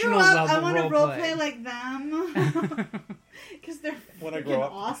when I professional grow up, I level want to role role play like them because they're When I freaking grow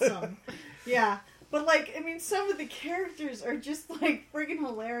up. awesome. Yeah. But, like, I mean, some of the characters are just, like, friggin'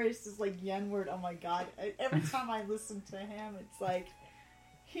 hilarious. It's like Yenward, oh my god. Every time I listen to him, it's like,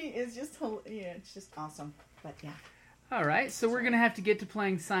 He is just, it's just awesome. But yeah. All right, so we're going to have to get to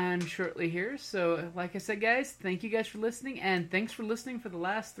playing Scion shortly here. So, like I said, guys, thank you guys for listening, and thanks for listening for the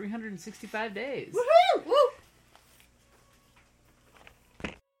last 365 days. Woohoo! Woo!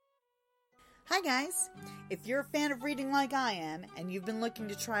 Hi guys! If you're a fan of reading like I am, and you've been looking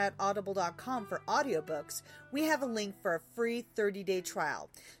to try out audible.com for audiobooks, we have a link for a free 30-day trial.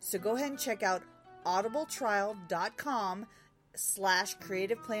 So go ahead and check out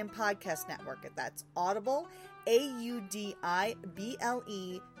audibletrial.com/Creative Play and Podcast Network. That's Audible,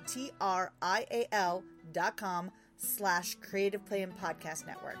 audibletrial.com/Creative Play and Podcast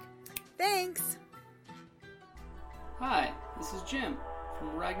Network. Thanks! Hi, this is Jim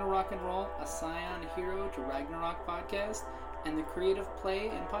from Ragnarok and Roll, a Scion Hero to Ragnarok podcast, and the Creative Play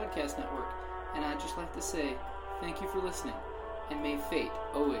and Podcast Network. And I'd just like to say thank you for listening, and may fate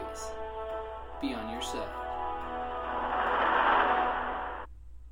always be on your side.